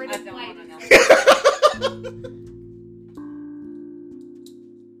it's covered I in don't white. want to know.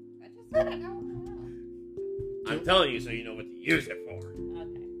 I just said I don't want to know. I'm telling you so you know what to use it for.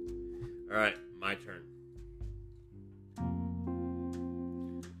 Okay. All right, my turn.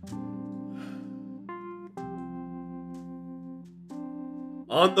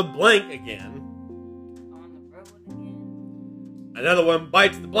 On the blank again. On the road again. Another one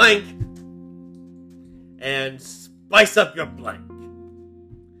bites the blank and spice up your blank.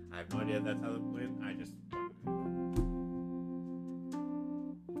 I have no idea if that's how it went. I just.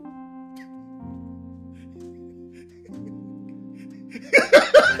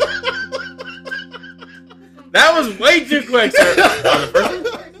 That was way too quick, sir. On the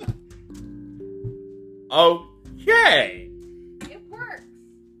first one? Okay. It works.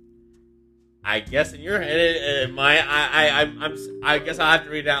 I guess in your head, I guess I'll have to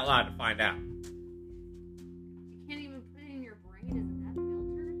read it out loud to find out. You can't even put it in your brain. Isn't that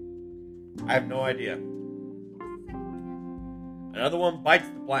filtered? I have no idea. What was the second one Another one bites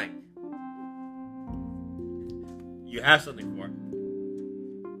the blank. You have something for it.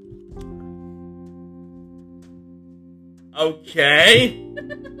 Okay.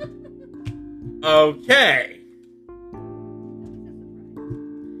 Okay. again?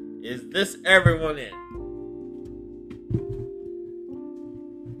 Is this everyone in?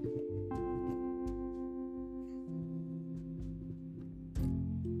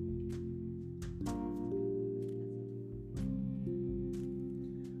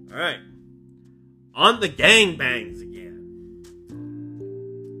 Alright. On the gangbangs again.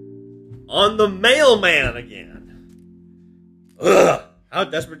 On the mailman again. Ugh. How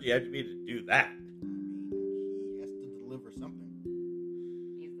desperate do you have to be to do that? I mean, he has to deliver something.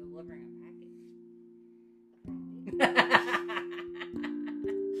 He's delivering a And package.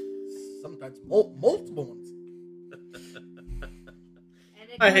 Sometimes multiple ones.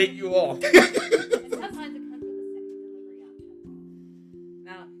 it I hate you all. And sometimes it comes with a second delivery option.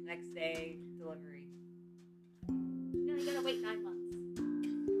 No, next day delivery. No, you gotta wait 9 months.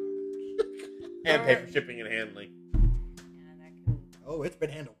 And pay for shipping and handling. Yeah, that could. Oh, it's been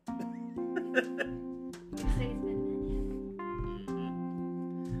handled. You say it's been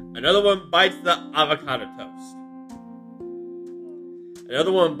manhandled. Another one bites the avocado toast.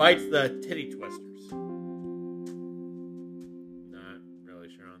 Another one bites the titty twisters. Not really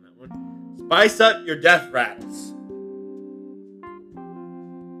sure on that one. Spice up your death rattles.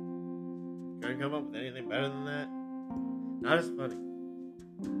 Gonna come up with anything better than that? Not as funny.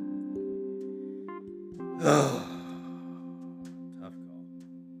 Tough call.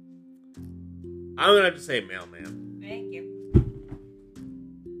 I'm gonna have to say mailman. Thank you.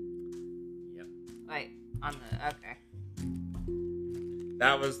 Yep. Wait, on the okay.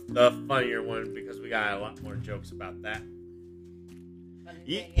 That was the funnier one because we got a lot more jokes about that. But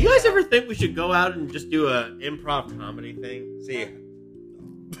You guys ever think we should go out and just do a improv comedy thing? See,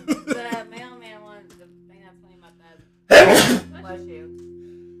 the mailman one? The thing that's funny about that. Bless you.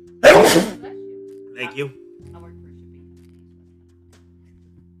 Bless you. thank you. I work for a shipping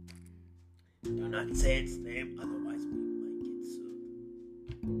company. Do not say its name, otherwise we might get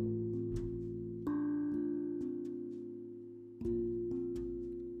sued.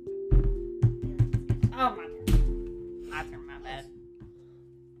 Oh my god. My turn, my bad.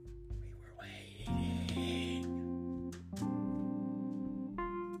 We were waiting.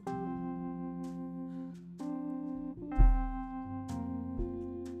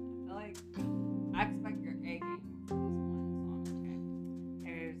 I feel like I expect your A game for this one song, okay?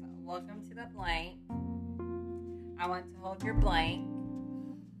 Here's Welcome to the Blank. I want to hold your blank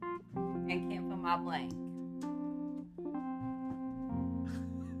and can't fill my blank.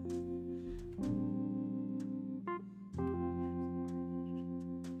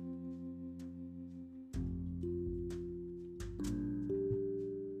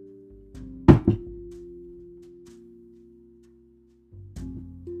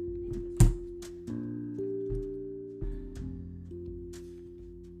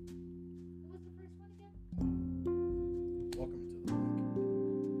 What was the first one again? Welcome to the link.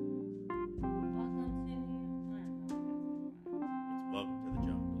 Welcome to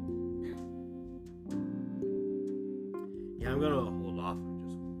gonna hold off and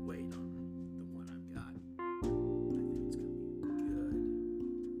just wait on the one I've got. I think it's gonna be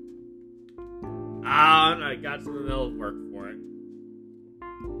good. Ah, I got something that'll work for it.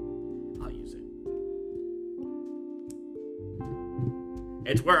 I'll use it.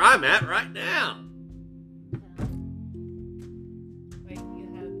 It's where I'm at right now. Wait, you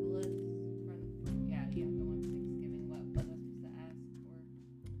have the list from, yeah, you have the one for Thanksgiving. What was I supposed to ask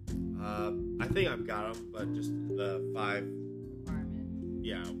for? I think I've got them, but just the 5, Requirement.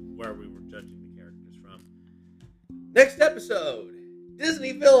 yeah, where we were judging the characters from. Next episode,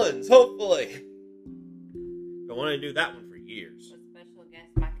 Disney villains, hopefully. Been wanting to do that one for years. With special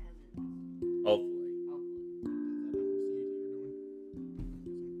guest, my cousin. Hopefully. Hopefully.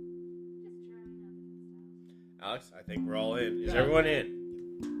 Just trying out different stuff. Alex, I think we're all in. Is Yeah. everyone in?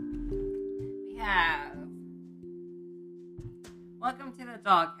 We have Welcome to the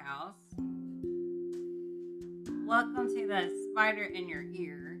Doghouse. Welcome to the Spider in Your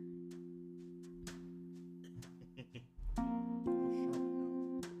Ear.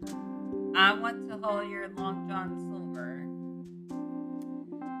 I want to hold your Long John Silver.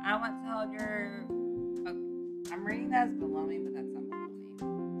 I want to hold your. Oh, I'm reading that as baloney, but that's not baloney.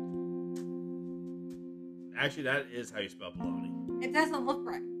 Actually, that is how you spell baloney. It doesn't look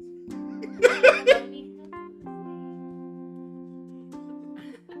right.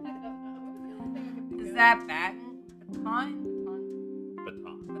 Is that baton? Baton? Baton.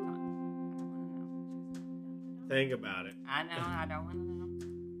 Baton. I don't want to know. Think about it. I know, I don't want to know.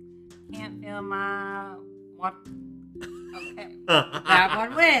 Can't feel my what? Okay, that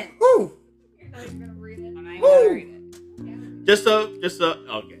one wins. Woo! You're not even gonna read it. I'm not even gonna read it. Just so,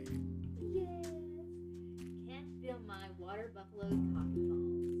 okay. Yes. Can't feel my water buffalo's coffee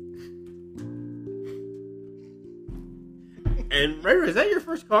balls. And Raider, is that your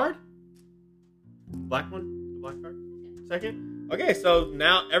first card? Black one? The black card? Second? Okay, so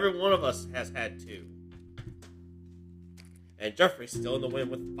now every one of us has had 2. And Jeffrey's still in the win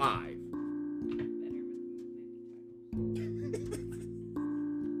with 5.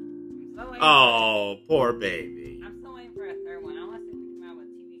 Oh, poor baby. I'm still waiting for a third one. I want to see if we come out with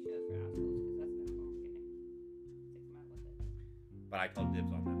TV shows for assholes because that's what I'm getting. Take them out with it. But I called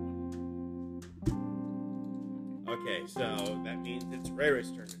dibs on that one. Okay, so that means it's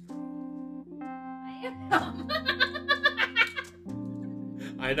Ray's turn to draw. I am.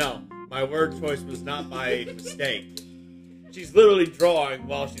 I know. My word choice was not by mistake. She's literally drawing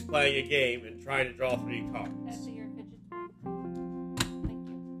while she's playing a game and trying to draw 3 cards. That's your fidget toy. Thank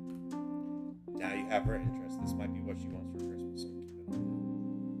you. Now you have her interest. This might be what she wants for Christmas. So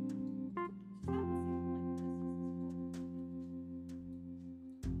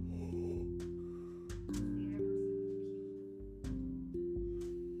keep it on.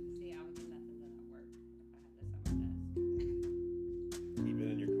 See, I would do nothing done at work if I had this on my desk. Keep it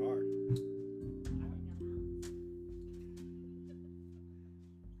in your card.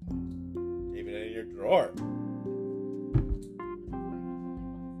 Keep it in your drawer.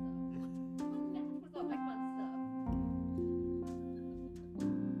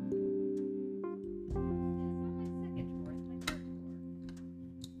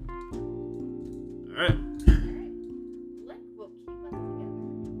 Alright. Link will keep us together.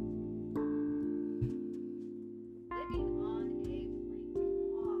 Living on a plane.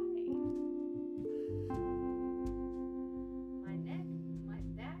 Why? My neck, my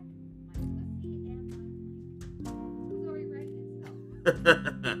back, my pussy, and my plank. Who's already writing itself?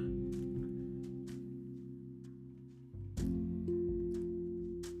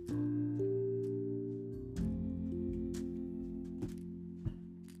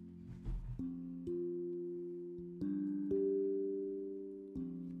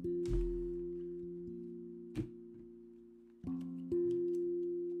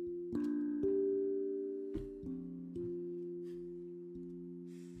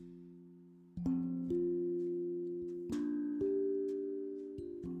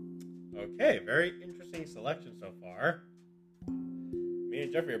 Okay, very interesting selection so far. Me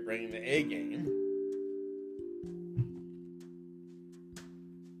and Jeffrey are bringing the A game.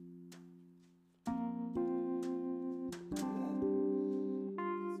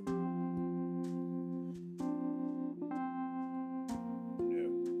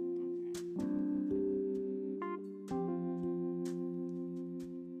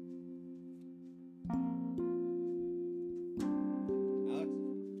 Alex,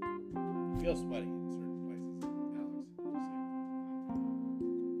 you feel sweaty in certain places.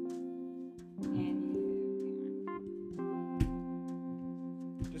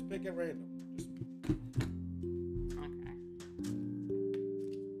 Alex, just pick at random. Just Okay.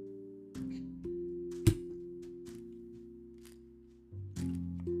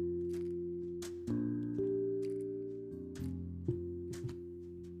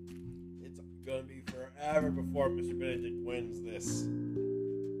 gonna be forever before Mr. Benedict wins this.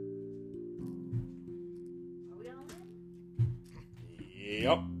 Are we all in?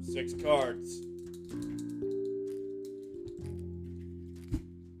 Yep, 6 cards.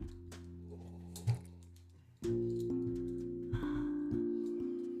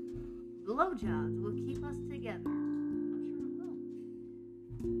 Blowjobs will keep us together. I'm sure it will.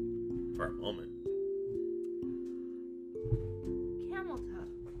 For a moment. Camel toe.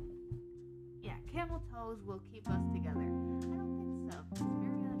 Yeah, camel toes will keep us together. I don't think so. It's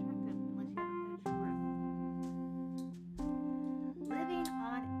very unattractive unless you haven't finished your breath. Living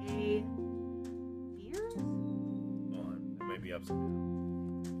on a beard? On. It may be upside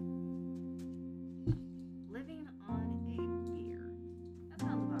down. Living on a beer. That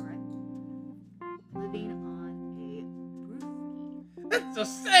sounds about right. Living on a brewski. It's the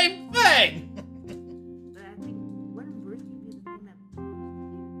same thing! But I think, wouldn't brewski be the thing that... I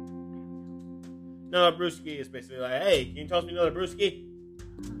don't No, a brewski is basically like, hey, can you toss me another brewski?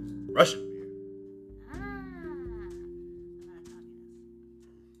 Russian beer. know. I'm not a communist.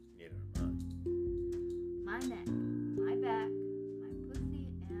 Neither am My neck, my back, my pussy,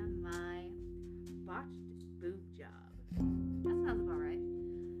 and my botched boob job. That sounds about right.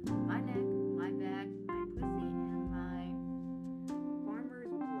 My neck, my back, my pussy, and my farmer's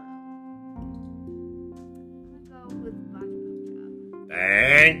blow. I'm gonna go with botched boob job. I.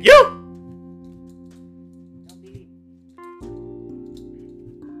 Thank you! Don't be. I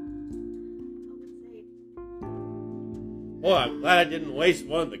would say Boy, I'm glad I didn't waste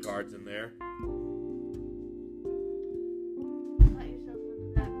one of the cards in there. cut yourself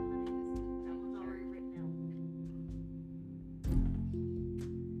into that honey. That was already written out.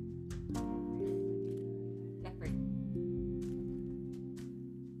 Jeffrey.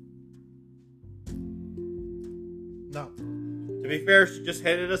 No. To be fair, she just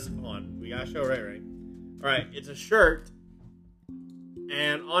handed us one. We gotta show Ray Ray. Alright, it's a shirt,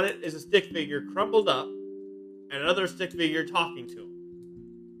 and on it is a stick figure crumpled up, and another stick figure talking to him.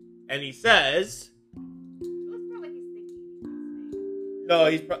 And he says, It looks more like he's thinking he's saying. no,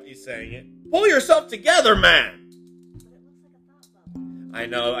 he's saying it. Pull yourself together, man! But it looks like a thought bubble. I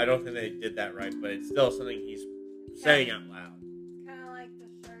know, I don't think they did that right, but it's still something he's saying out loud. Kind of like the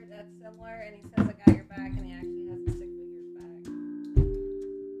shirt that's similar, and he says, I got your back, and he actually has the stick figure's back.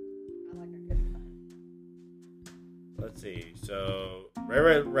 I like a good pun. Let's see, so Ray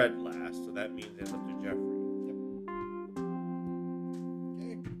Ray read last, so that means it's up to Jeffrey.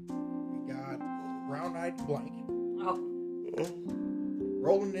 Okay. We got brown-eyed blank. Oh,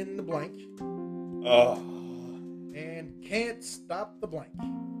 Rolling in the blank. Oh. And can't stop the blank.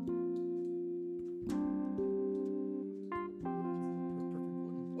 Perfect one.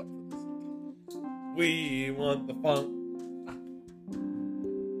 What for this? We want the funk.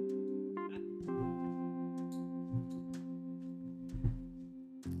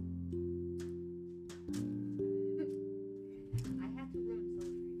 I have to ruin Soul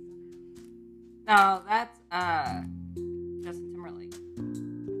Train somehow. no, that's Justin Timberlake.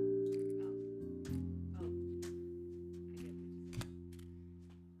 Oh. I get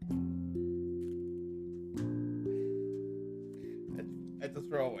It's a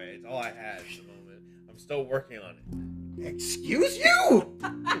throwaway. It's all I had at the moment. I'm still working on it. Excuse you?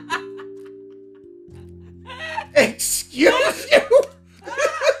 Excuse you?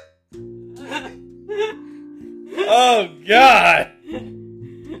 Oh, God!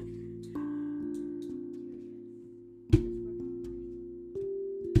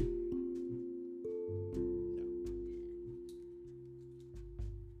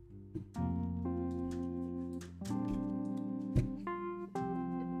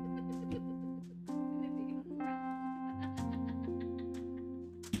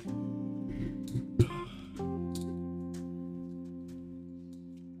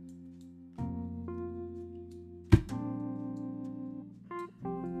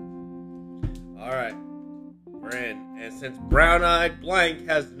 Alright. We're in. And since Brown Eyed Blank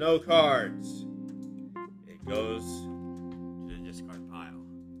has no cards, it goes to the discard pile.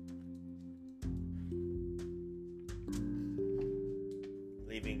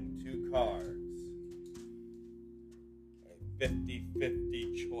 Leaving 2 cards. A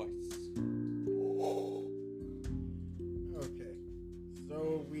 50-50 choice. Okay.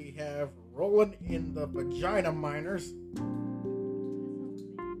 So we have rolling in the vagina miners. It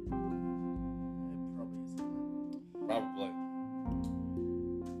probably is. Probably.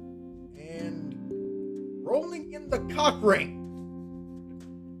 And rolling in the cock ring.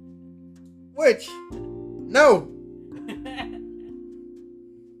 Which, no,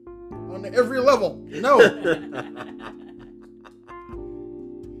 on every level, no.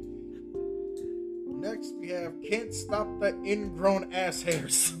 Next, we have can't stop the ingrown ass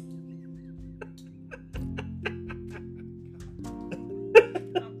hairs.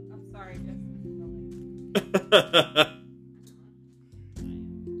 I'm sorry,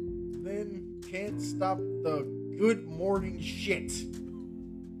 Then, can't stop the good morning shit.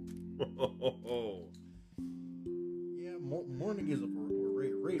 Yeah, morning is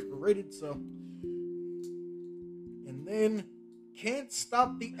overrated, so. And then, can't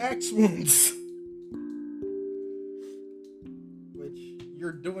stop the axe wounds. Which,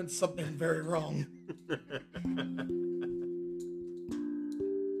 you're doing something very wrong. You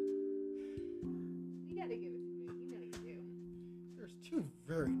gotta give it to me. You know you do. There's two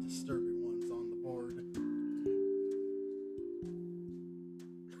very disturbing ones on the board.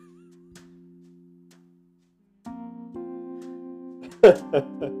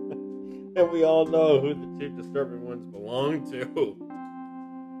 And we all know who the two disturbing ones belong to.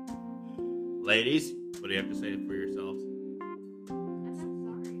 Ladies, what do you have to say for yourselves? I'm not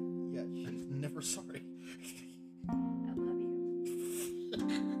sorry. Yeah, she's never sorry. I love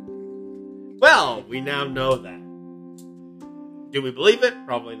you. Well, we now know that. Do we believe it?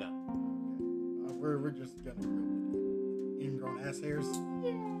 Probably not. We're just gonna go with ingrown ass hairs.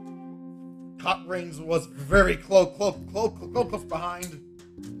 Hot Rings was very close behind.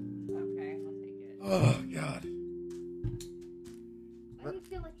 Okay, I'll take it. Oh God. Why do you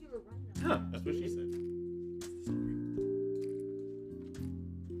feel like you were running on Huh, that's what she said.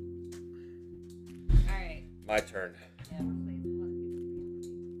 Alright. My turn. Yeah. Plays a lot of people's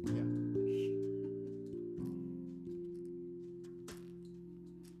family.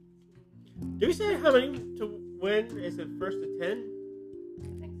 Do we say how many to win? Is it first to 10? I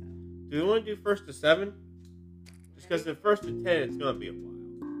think so. Do we want to do first to 7? Just because the first to 10, it's going to be a while.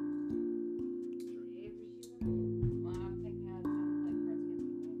 Well, I'm thinking how it's going to play Cards Against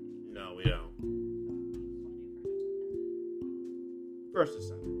Humanity. No, we don't. So you just want to do first to 10. First to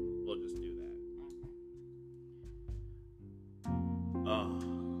 7. We'll just do that.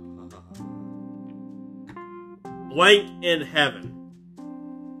 Blank in heaven.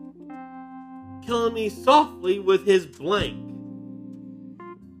 Killing me softly with his blank.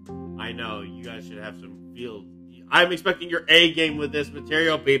 I know, you guys should have some feel. I'm expecting your A game with this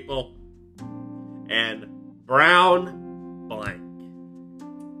material, people. And brown blank.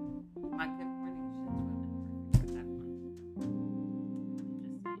 My good morning shits would have been perfect for that one. Just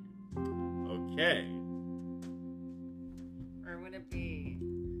saying. Okay. Or would it be?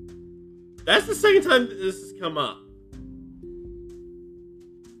 That's the second time this has come up.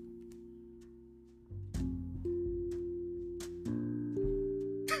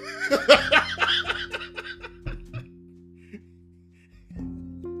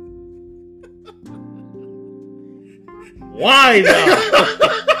 Why though?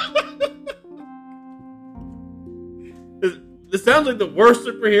 This sounds like the worst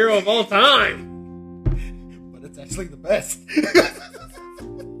superhero of all time. But it's actually the best.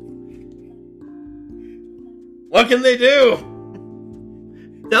 What can they do?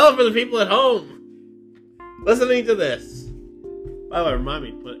 Tell it for the people at home listening to this. By the way, remind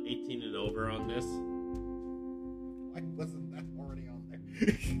me to put 18 and over on this. Why wasn't that already on there?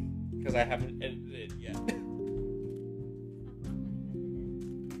 Because I haven't edited it yet.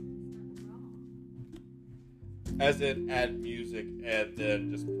 As in add music and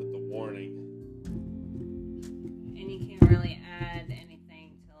then just put the warning. And you can't really add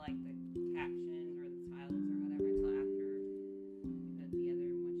anything to like the captions or the titles or whatever until after you put it together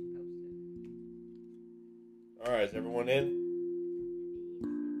once you post it. Alright, is everyone in?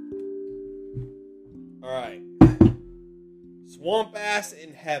 Alright. Swamp ass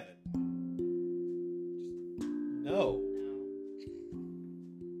in heaven. No.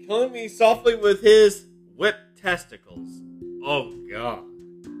 Killing me softly with his whipped testicles. Oh god.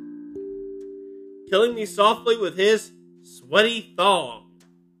 Killing me softly with his sweaty thong.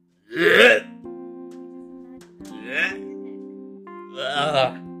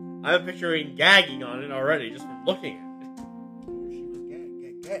 I'm picturing gagging on it already just from looking at it. She was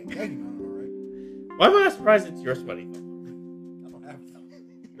gagging on it, alright. Why am I not surprised it's your sweaty thong? I don't have them.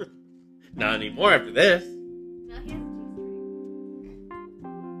 Not anymore after this. No, he has a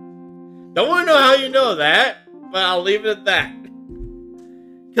G-string. Don't want to know how you know that, but I'll leave it at that.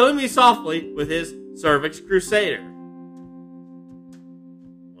 Killing me softly with his cervix crusader.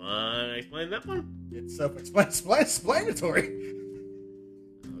 Wanna explain that one? It's self-explanatory.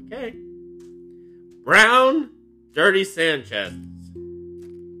 Okay. Brown, dirty Sanchez.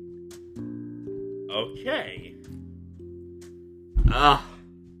 Okay.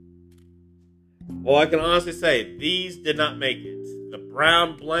 Well, I can honestly say these did not make it. The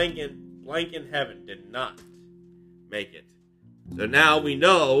brown blanket Blank in Heaven did not make it. So now we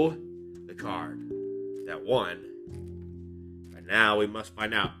know the card that won. And now we must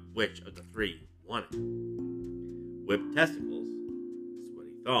find out which of the three won it. Whipped Testicles,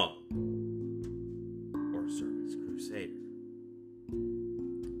 Sweaty Thong, or Cervix Crusader.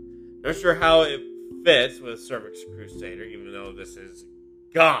 Not sure how it fits with Cervix Crusader, even though this is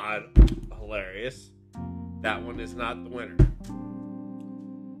god hilarious. That one is not the winner.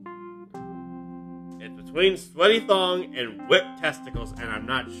 It's between Sweaty Thong and Whipped Testicles, and I'm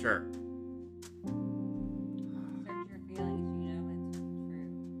not sure. Search your feelings, you know it's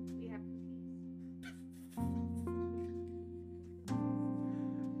true. We have cookies.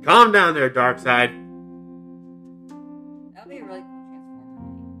 Calm down there, Darkseid. That'll be a really cool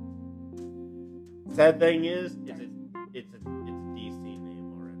Transformer name. Sad thing is, it's a DC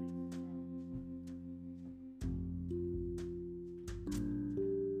name already.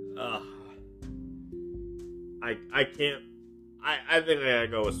 Ugh. I can't. I think I gotta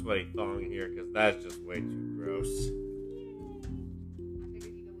go with Sweaty Thong here because that's just way too gross. I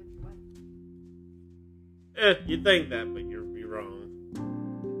figured you go with your wife. You'd think that, but you're wrong.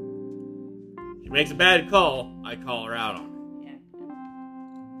 She makes a bad call, I call her out on Yeah. it.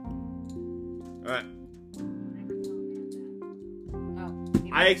 Alright. Never tell a man that.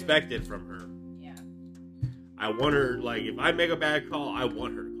 Oh. I expect it from her. Yeah. I want her, like, if I make a bad call, I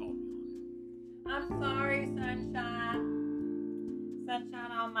want her to call me I'm sorry, Sunshine.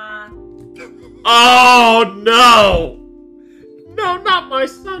 Sunshine on my. on it. Oh, no! No, not my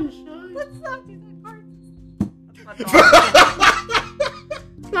sunshine. Let's not do that part.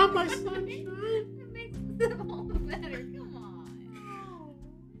 Not my sunshine. It makes it all better. Come on.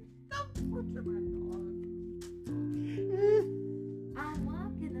 Don't torture my dog. I'm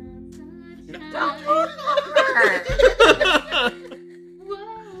walking on sunshine. Don't talk over her. Whoa,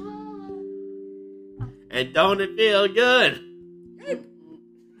 whoa. And don't it feel good?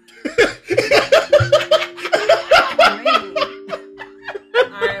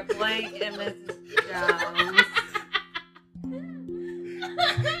 Alright, Blank and Mrs. Jones.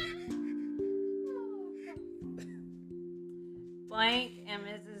 Blank and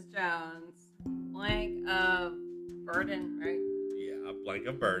Mrs. Jones. Blank of Burden, right? Yeah, a blank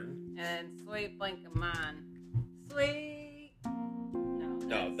of burden. And Sweet Blank of Mine. Sweet.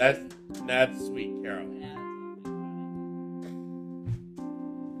 No, that's Sweet Carol. Yeah, that's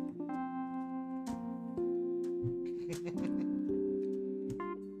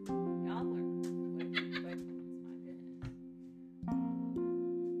y'all are quick. My goodness.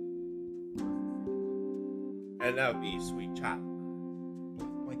 And that would be Sweet Child.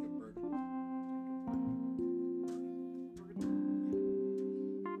 Like a bird.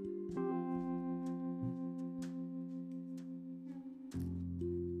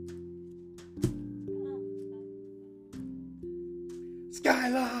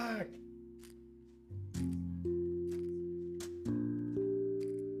 Skylark!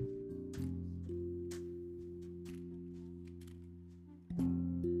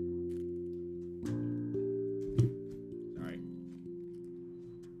 Sorry.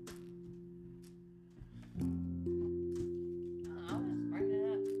 I'll just bring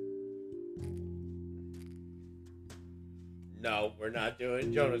it up. No, we're not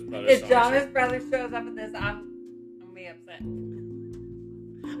doing Jonas Brothers. If songs Jonas here. Brothers shows up in this, I'm gonna be upset.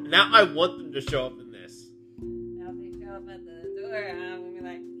 Now I want them to show up in this. Now if they show up at the door, I'm gonna be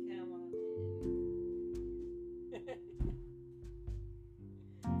like, come on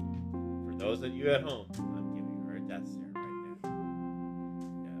in. For those of you at home, I'm giving her a death stare right now.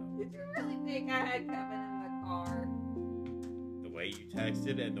 No. Did you really think I had Kevin in the car? The way you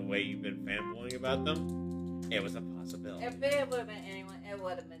texted and the way you've been fanboying about them, it was a possibility. If it would have been anyone, it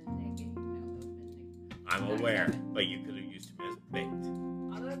would have been Nick. And you know, it would have been Nick. I'm Not aware, Kevin. but you could have used him as bait.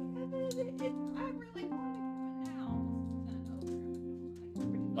 Although Kevin, I really wanted Kevin out.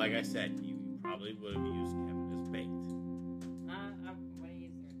 Like I said, you probably would have used Kevin as bait. I'm going to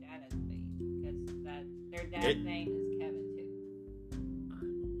use their dad as bait because their dad's name is Kevin too. I'm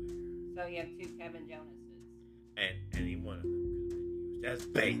aware. So you have two Kevin Jonases. And any one of them could have been used as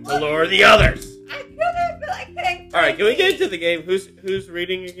bait to lure the others. I could have been like, hey, All right, can we get into the game? Who's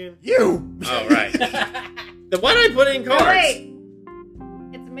reading again? You! Oh, right. Then why did I put in cards? Wait,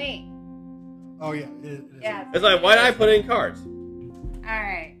 it's me. Oh, yeah. It is. Yeah. It's like, why did I put in cards? All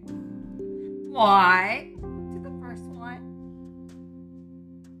right. Why? To the first one.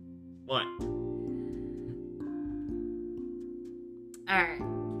 What? All right.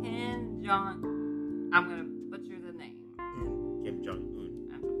 Kim Jong. I'm gonna butcher the name. Kim Jong Un.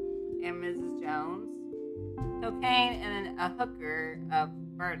 And Mrs. Jones. Cocaine and then a hooker of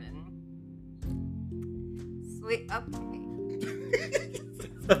Burden. Sweet. Okay.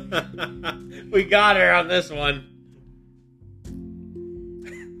 We got her on this one. Do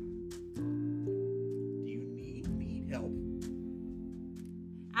you need help?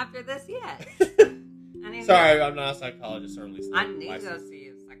 After this, yes. I need Sorry, To, I'm not a psychologist, or at least I not need to go licensed. see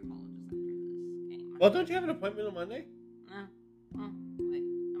a psychologist after this game. Well, don't you have an appointment on Monday? Wait,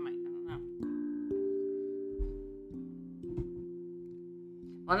 I don't know.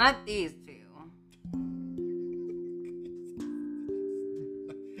 Well, not these two.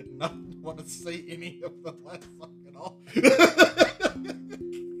 Not want to say any of the last song at all.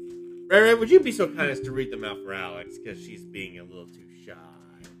 Ray, would you be so kind as to read them out for Alex, because she's being a little too shy.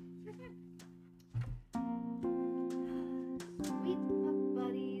 Sweet fuck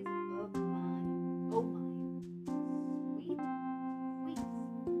buddies of mine, oh mine. Sweet weeks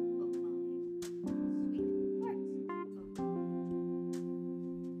of mine, sweet parts of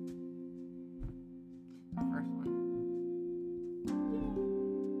The first one.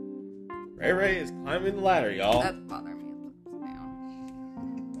 Ray is climbing the ladder, y'all. That's bothering me. It looks down.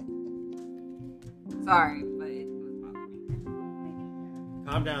 Sorry, but it was bothering me.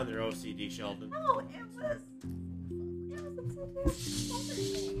 Calm down there, OCD Sheldon. No, it was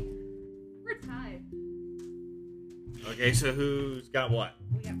bothering me. We're tied. Okay, so who's got what?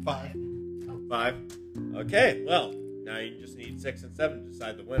 We got 5. 5? Okay, well, now you just need 6 and 7 to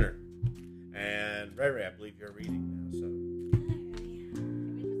decide the winner. And Ray, I believe you're reading now, so.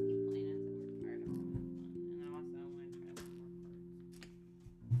 Can we just keep playing until we're tired of it? And I also want to try one more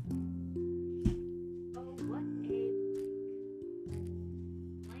Oh, what a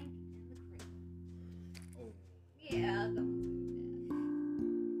blank in the cradle. Oh. Yeah, the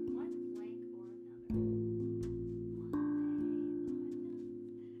One blank or another.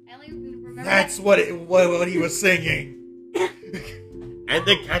 I only remember That's what he was singing. And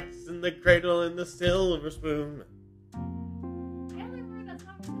the cat's in the cradle and the silver spoon. I only remember that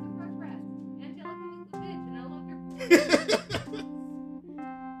song from the Fresh Rat. Angelica was the bitch, and I loved her for it.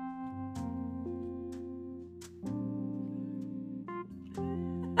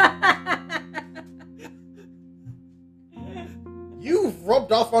 You've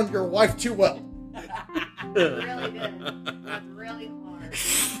rubbed off on your wife too well. Really did. That's really hard.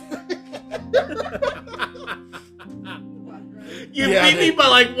 You Yeah, I beat me did. by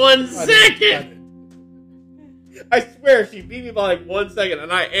like 1 I second. did. I swear she beat me by like 1 second,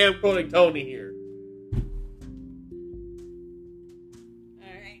 and I am quoting Tony here.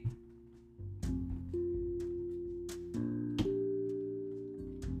 Alright.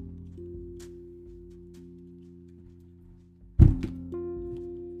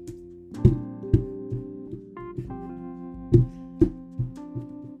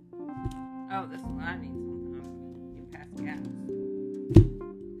 Oh, this one I need something. You pass gas.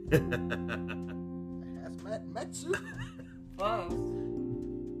 Hazmat Metsu? Close.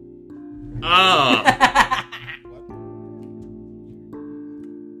 Oh. What?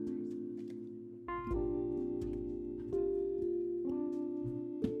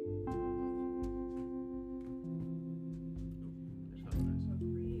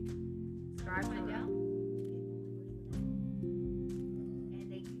 Stars went down.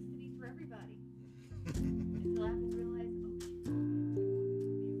 And they used to be for everybody. Until I realized, oh shit.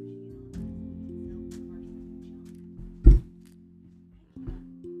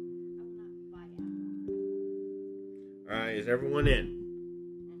 Alright, is everyone in?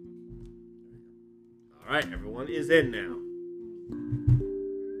 Alright, everyone is in now.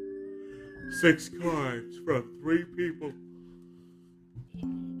 6 cards from 3 people.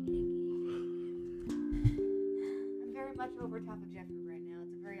 I'm very much over top of Jeffrey right now.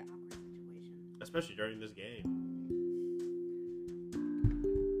 It's a very awkward situation. Especially during this game.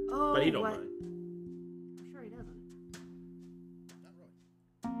 Oh, But he don't what? mind. I'm sure he doesn't. Not really.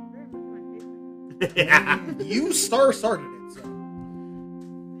 Very much in my face right now. You started it, so.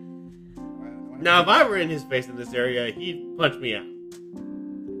 Now, if I were in his face in this area, he'd punch me out.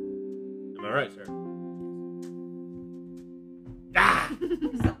 Am I right, sir? Ah!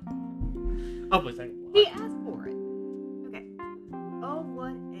 I'll play second block. He asked for it. Okay. Oh,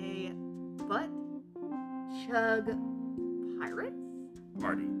 what a butt chug pirates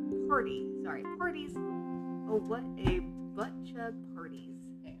Party. party. Sorry, parties. Oh, what a butt chug parties.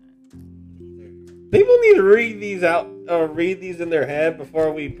 People need to read these out, or read these in their head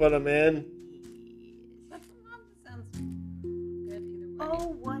before we put them in. That sounds good either way.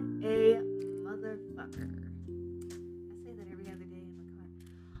 Oh, what a motherfucker. I say that every other day in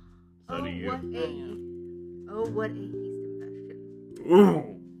my car. So do you. What a yeast infection. Ooh.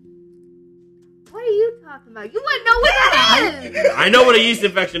 What are you talking about? You wouldn't know what that is! I know what a yeast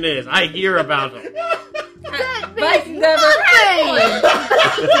infection is. I hear about them. That But means never nothing.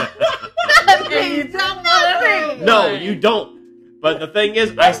 That And you means don't want nothing. to. No, you don't. But the thing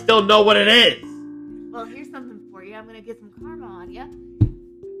is, I still know what it is. Well, here's something for you. I'm gonna get some karma on you.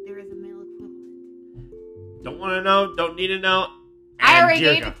 There is a male equivalent. Don't want to know. Don't need to know. I and already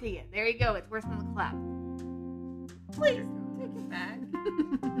dear gave God. it to you. There you go. It's worse than the clap. Please take it back.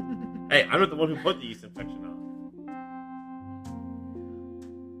 Hey, I'm not the one who put the yeast infection on.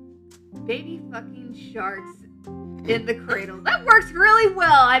 Baby fucking sharks in the cradle. That works really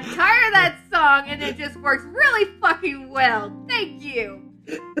well. I'm tired of that song, and it just works really fucking well. Thank you.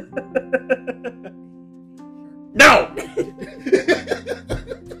 No!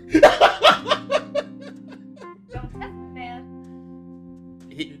 Don't test me, man.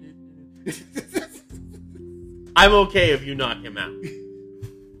 I'm okay if you knock him out.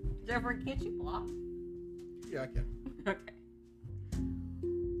 Jeffrey, can't you block? Yeah, I can. Okay.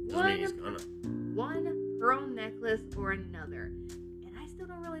 Doesn't mean he's gonna. One pearl necklace or another. And I still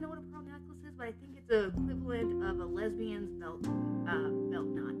don't really know what a pearl necklace is, but I think it's the equivalent of a lesbian's belt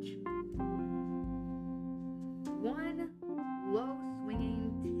notch. One low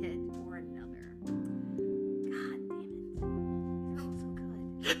swinging tit or another. God damn it. These are all so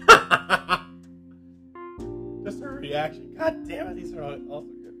good. Just her reaction. God damn it, these are also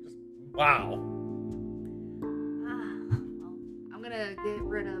good. Just wow. Well, I'm gonna get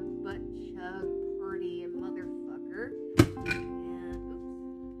rid of butt chug party motherfucker. And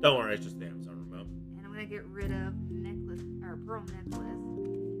oops. Don't worry, it's just the Amazon remote. And I'm gonna get rid of necklace or pearl necklace.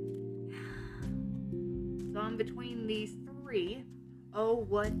 So I'm between these three. Oh,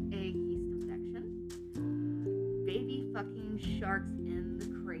 what a yeast infection. Baby fucking sharks in the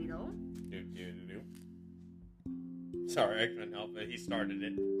cradle. Do. Sorry, I couldn't help it. He started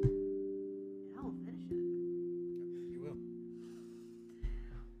it. I'll finish it. You will.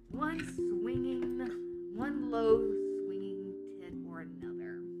 One low swinging tit or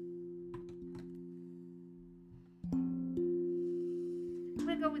another. I'm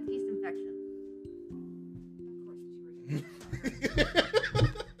gonna go with yeast infection. Of course,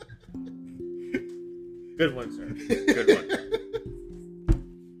 Good one, sir. Good one. Of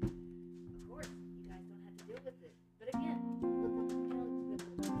course, you guys don't have to deal with it. But again, look up the male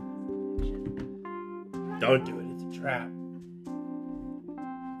equivalent of yeast infection. Don't do it. It's a trap.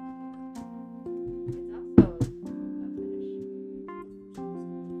 It's also a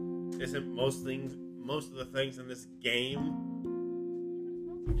finish. Isn't most of the things in this game? Yeah, but it's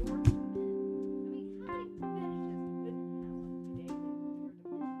mostly dwarves and men. I mean, how many finishes women have on today compared to men? Men have a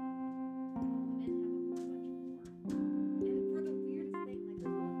whole bunch more. And for the weirdest thing, like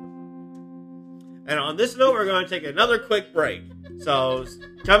this one. And on this note, we're going to take another quick break. So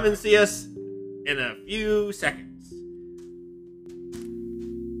come and see us in a few seconds.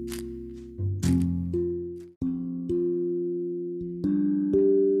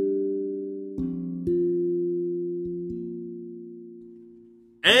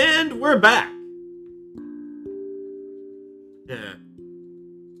 And we're back. Yeah.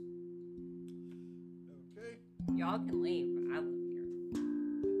 Okay. Y'all can leave, but I live here.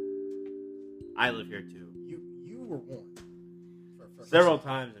 I live here too. You were warned. For Several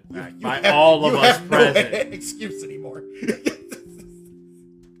times, in fact, You by have- all of you us have present. No excuse anymore.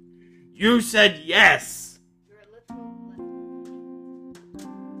 You said yes. You're a little less.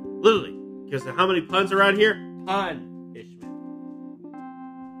 Literally. Because of how many puns around here? Punishment. We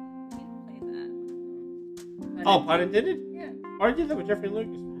didn't play that. But Oh, pun intended? Yeah. I already did that with Jeffrey and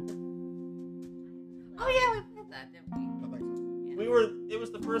Lucas. Oh yeah, we played that, didn't we? I think so. It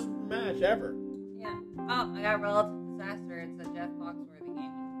was the first match ever. Yeah. Oh, I got Relative Disaster. It's a Jeff Foxworthy game. You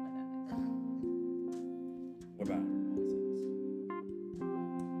can play that next time. What about her nonsense?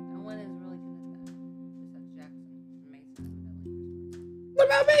 No one is really good at that. Besides Jackson, Mason, and Billy. What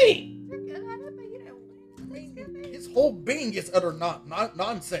about me? You're good at it, but you didn't win. That's good. His whole being is utter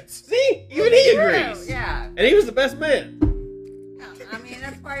nonsense. See? Even he True, agrees. Yeah. And he was the best man. No, I mean,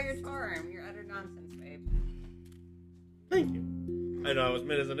 that's part of your charm. You're utter nonsense, babe. Thank you. I know I was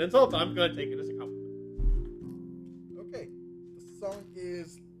meant as an insult, but I'm going to take it as a compliment. Okay. The song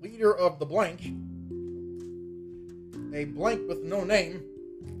is Leader of the Blank. A blank with no name.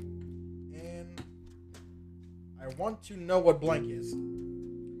 And I want to know what blank is. I have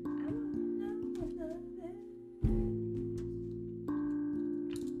two really good ones for the last.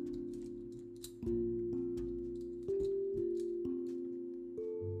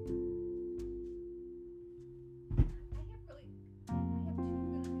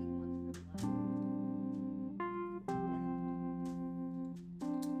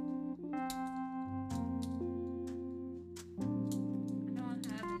 I don't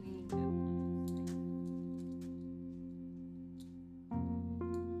have any good ones.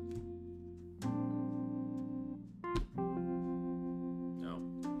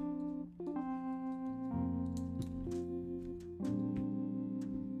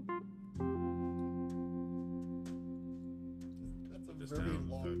 very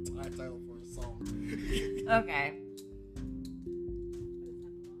long title for a song. Okay.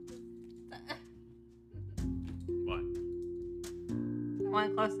 What? The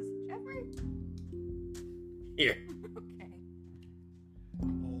one closest to Jeffrey? Here. Okay. Oh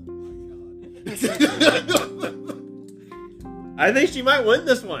my god. I think she might win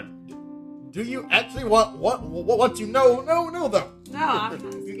this one. Do you actually want to know? No, though. No, I'm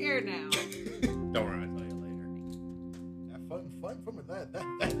kind of scared now. Don't worry, I'll tell you later. Have fun with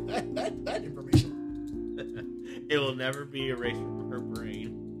that information. It will never be erased from her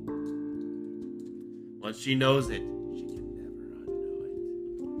brain. Once she knows it, she can never unknow it.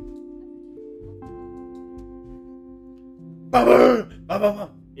 Bubba! Bubba!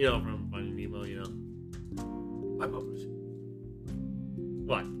 You know, from Finding Nemo, you know. My bubbers.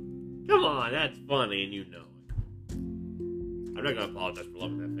 What? Come on, that's funny and you know it. I'm not gonna apologize for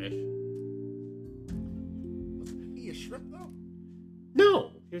loving that fish. Wasn't he a shrimp though?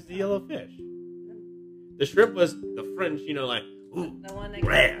 No, here's the yellow fish. The shrimp was the French, you know, like, ooh, The one that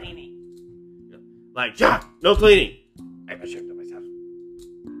rare. keeps cleaning. Like, ja, no cleaning. I have a shrimp to myself.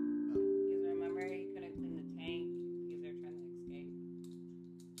 Because remember, he couldn't clean the tank because they're trying to escape.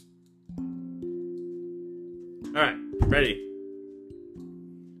 Alright, ready.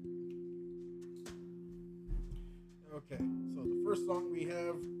 Okay, so the first song we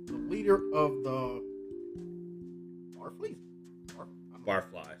have the leader of the Barflies?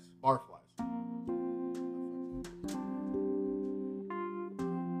 Barflies. Barflies.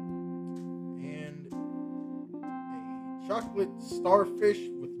 And a chocolate starfish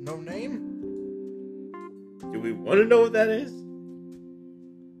with no name. Do we want to know what that is?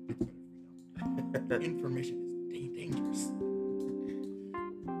 Information is dangerous.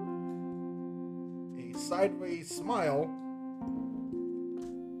 A sideways smile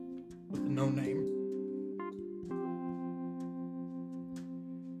with no name.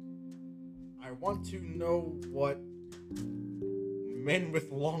 I want to know what men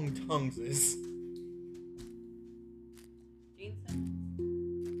with long tongues is. Gene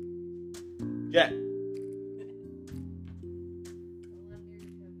Simmons. Jet.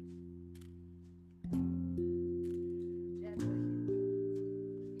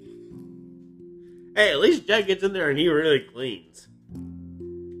 Hey, at least Jet gets in there and he really cleans.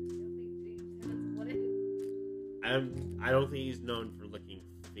 I don't think he's known for licking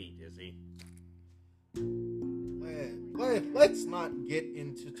feet, is he? Let's not get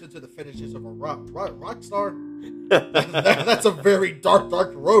into the finishes of a rock star. That's a very dark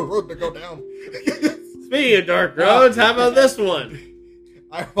road to go down. Speaking of dark roads, how about this one?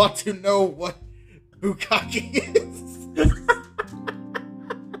 I want to know what bukkake is.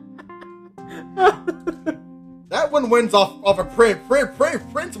 That one wins off a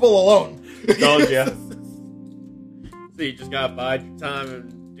principle alone. Told ya. So you just gotta bide your time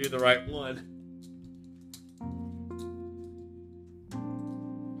and do the right one.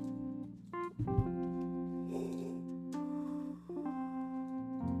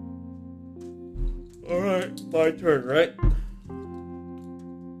 Alright, my turn, right?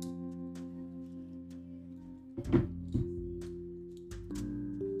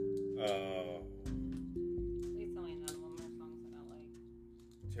 Please tell me none of them are songs that I like.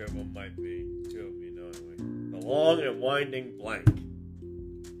 Two of them might be. Two of them, you know, anyway. The long and winding blank.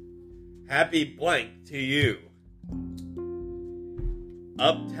 Happy blank to you.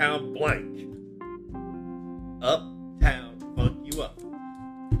 Uptown blank. Uptown funk you up.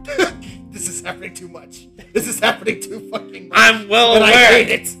 This is happening too much. This is happening too fucking much. I'm well And aware. I hate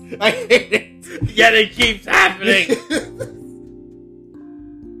it. I hate it. Yet it keeps happening.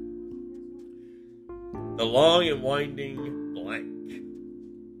 The long and winding blank.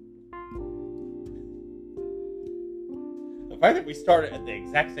 The fact that we started at the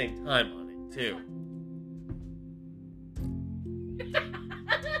exact same time on it, too.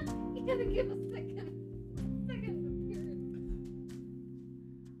 You gotta give a second appearance.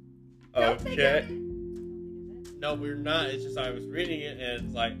 Don't think of Okay. it. No, we're not. It's just I was reading it, and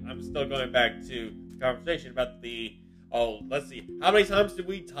it's like I'm still going back to conversation about the. Oh, let's see. How many times did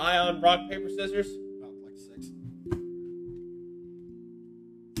we tie on rock, paper, scissors? About like 6.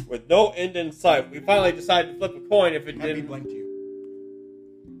 With no end in sight, we finally decided to flip a coin if it Happy didn't. blank to you.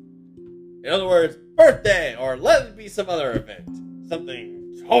 In other words, birthday, or let it be some other event.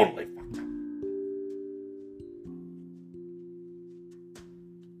 Something totally fucked up.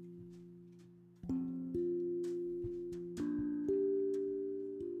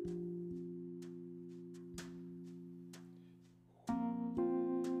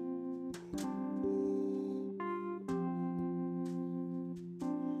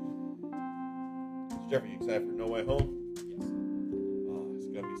 Jeffrey, you excited for No Way Home? Yes.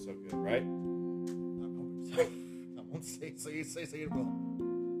 gonna be so good, right? I won't say it will.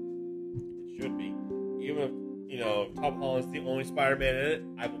 It should be. Even if, Tom Holland's the only Spider-Man in it,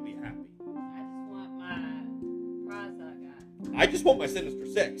 I will be happy. I just want my prize that I got. I just want my Sinister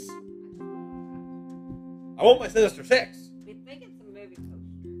Six. I want my Sinister Six. We think it's a movie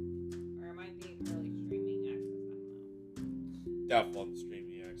poster. Or it might be early streaming access, I don't know. Definitely on the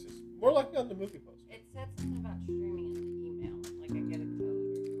streaming access. More likely on the movie poster. It said something about streaming in the email. Like I get a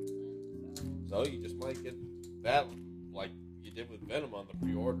code or something. So you just might get that like you did with Venom on the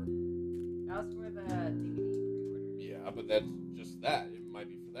pre-order. That was for the DVD pre-order. Yeah, but that's just that. It might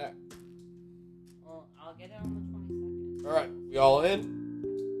be for that. Well, I'll get it on the 22nd. Alright, we all in?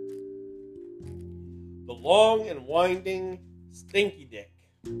 The Long and Winding Stinky Dick.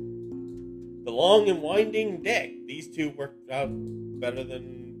 The Long and Winding Dick. These two worked out better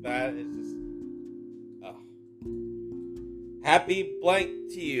than that. It's just... Happy blank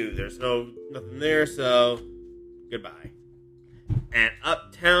to you. There's nothing there, so goodbye. And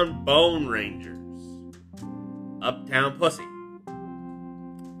Uptown Bone Rangers. Uptown Pussy.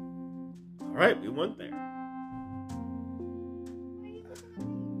 Alright, we went there.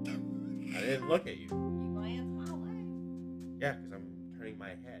 I didn't look at you. You glanced my way. Yeah, because I'm turning my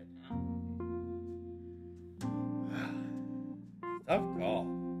head. Tough call.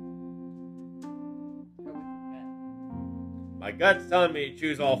 Go with your My gut's telling me to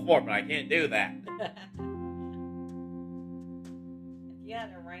choose all four, but I can't do that. bet. If you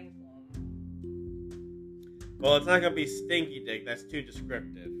had to rank them. Well, it's not going to be Stinky Dick. That's too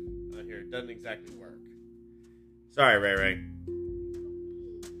descriptive. Here, it doesn't exactly work. Sorry, Ray Ray.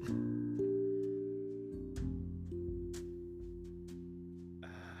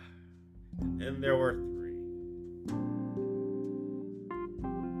 And there were three.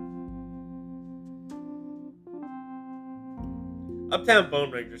 Uptown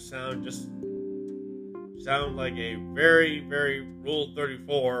Bone Rangers sound like a very, very Rule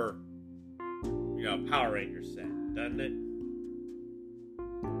 34, Power Ranger set, doesn't it?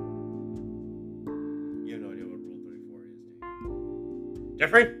 You have no idea what Rule 34 is, do you?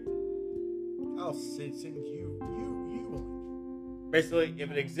 Different? I'll send you a link. Basically, if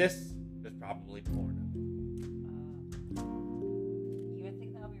it exists, there's probably porn You would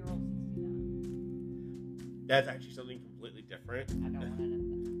think that would be Rule 69. That's actually something completely different. I don't want to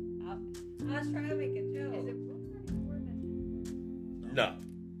know that. I was trying to make a joke. Is it Rule 34 then? No,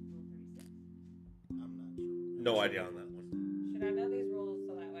 Rule 36? I'm not sure. no idea on that one. Should I know these rules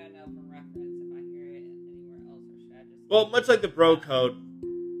so that way I know from reference if I hear it anywhere else, or should I just... Well, much like the Bro Code,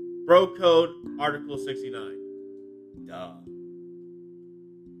 Article 69. Duh.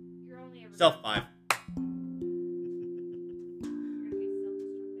 You're only ever Self 5.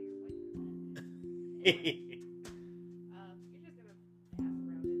 You're gonna be self-destruct that you're like, you're just gonna pass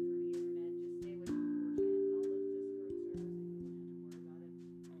around it through the internet. Just stay away from 4chan and all those Discord servers, and you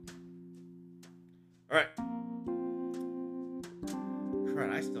won't have to worry about it. Alright. Crud,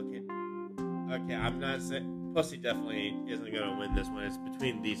 I still can't. Okay, I'm not saying. Pussy definitely isn't going to win this one. It's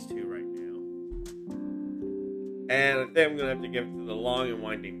between these two right now. And I think I'm going to have to give it to the Long and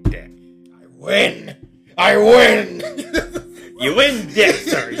Winding Dick. I win! I win! You win dick,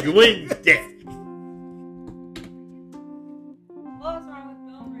 sir. You win dick. What was wrong with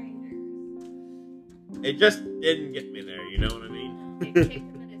Bone Rangers? It just didn't get me there, you know what I mean? They kicked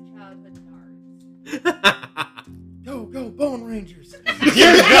him in his childhood nards. Go, Bone Rangers!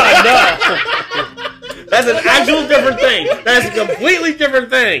 Dear God, no! That's an actual different thing. That's a completely different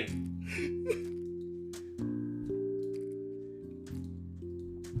thing.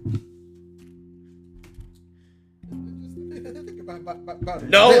 About it.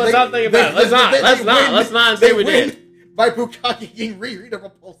 No, let's not think about it. Let's not say we did. By Bukaki getting Riri to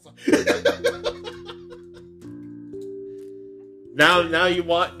Repulsa. Now you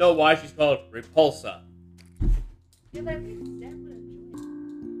want to know why she's called Repulsa. Yeah, that makes Dad would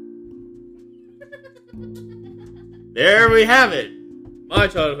enjoy it. There we have it. My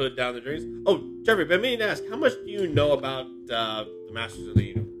childhood down the drains. Oh, Jeffrey, been meaning to ask, how much do you know about the Masters of the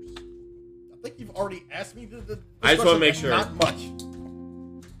Universe? I think you've already asked me the I just wanna make question, sure. Not much.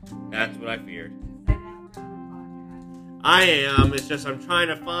 That's what I feared. Say that around the podcast. I am. It's just I'm trying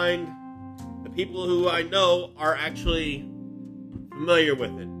to find the people who I know are actually familiar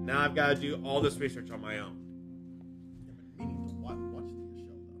with it. Now I've got to do all this research on my own. I've been meaning to watch the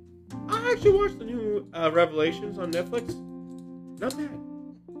show, though. I actually watched the new Revelations on Netflix. Not bad.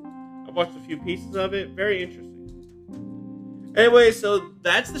 I've watched a few pieces of it. Very interesting. Anyway, so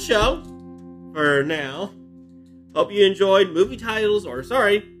that's the show for now. Hope you enjoyed movie titles, or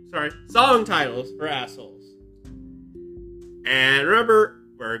song titles for assholes. And remember,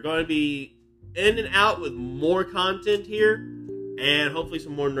 We're going to be in and out with more content here, and hopefully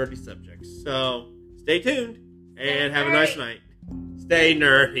some more nerdy subjects. So stay tuned and have a nice night. Stay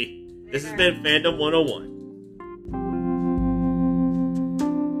nerdy. This has been Fandom 101.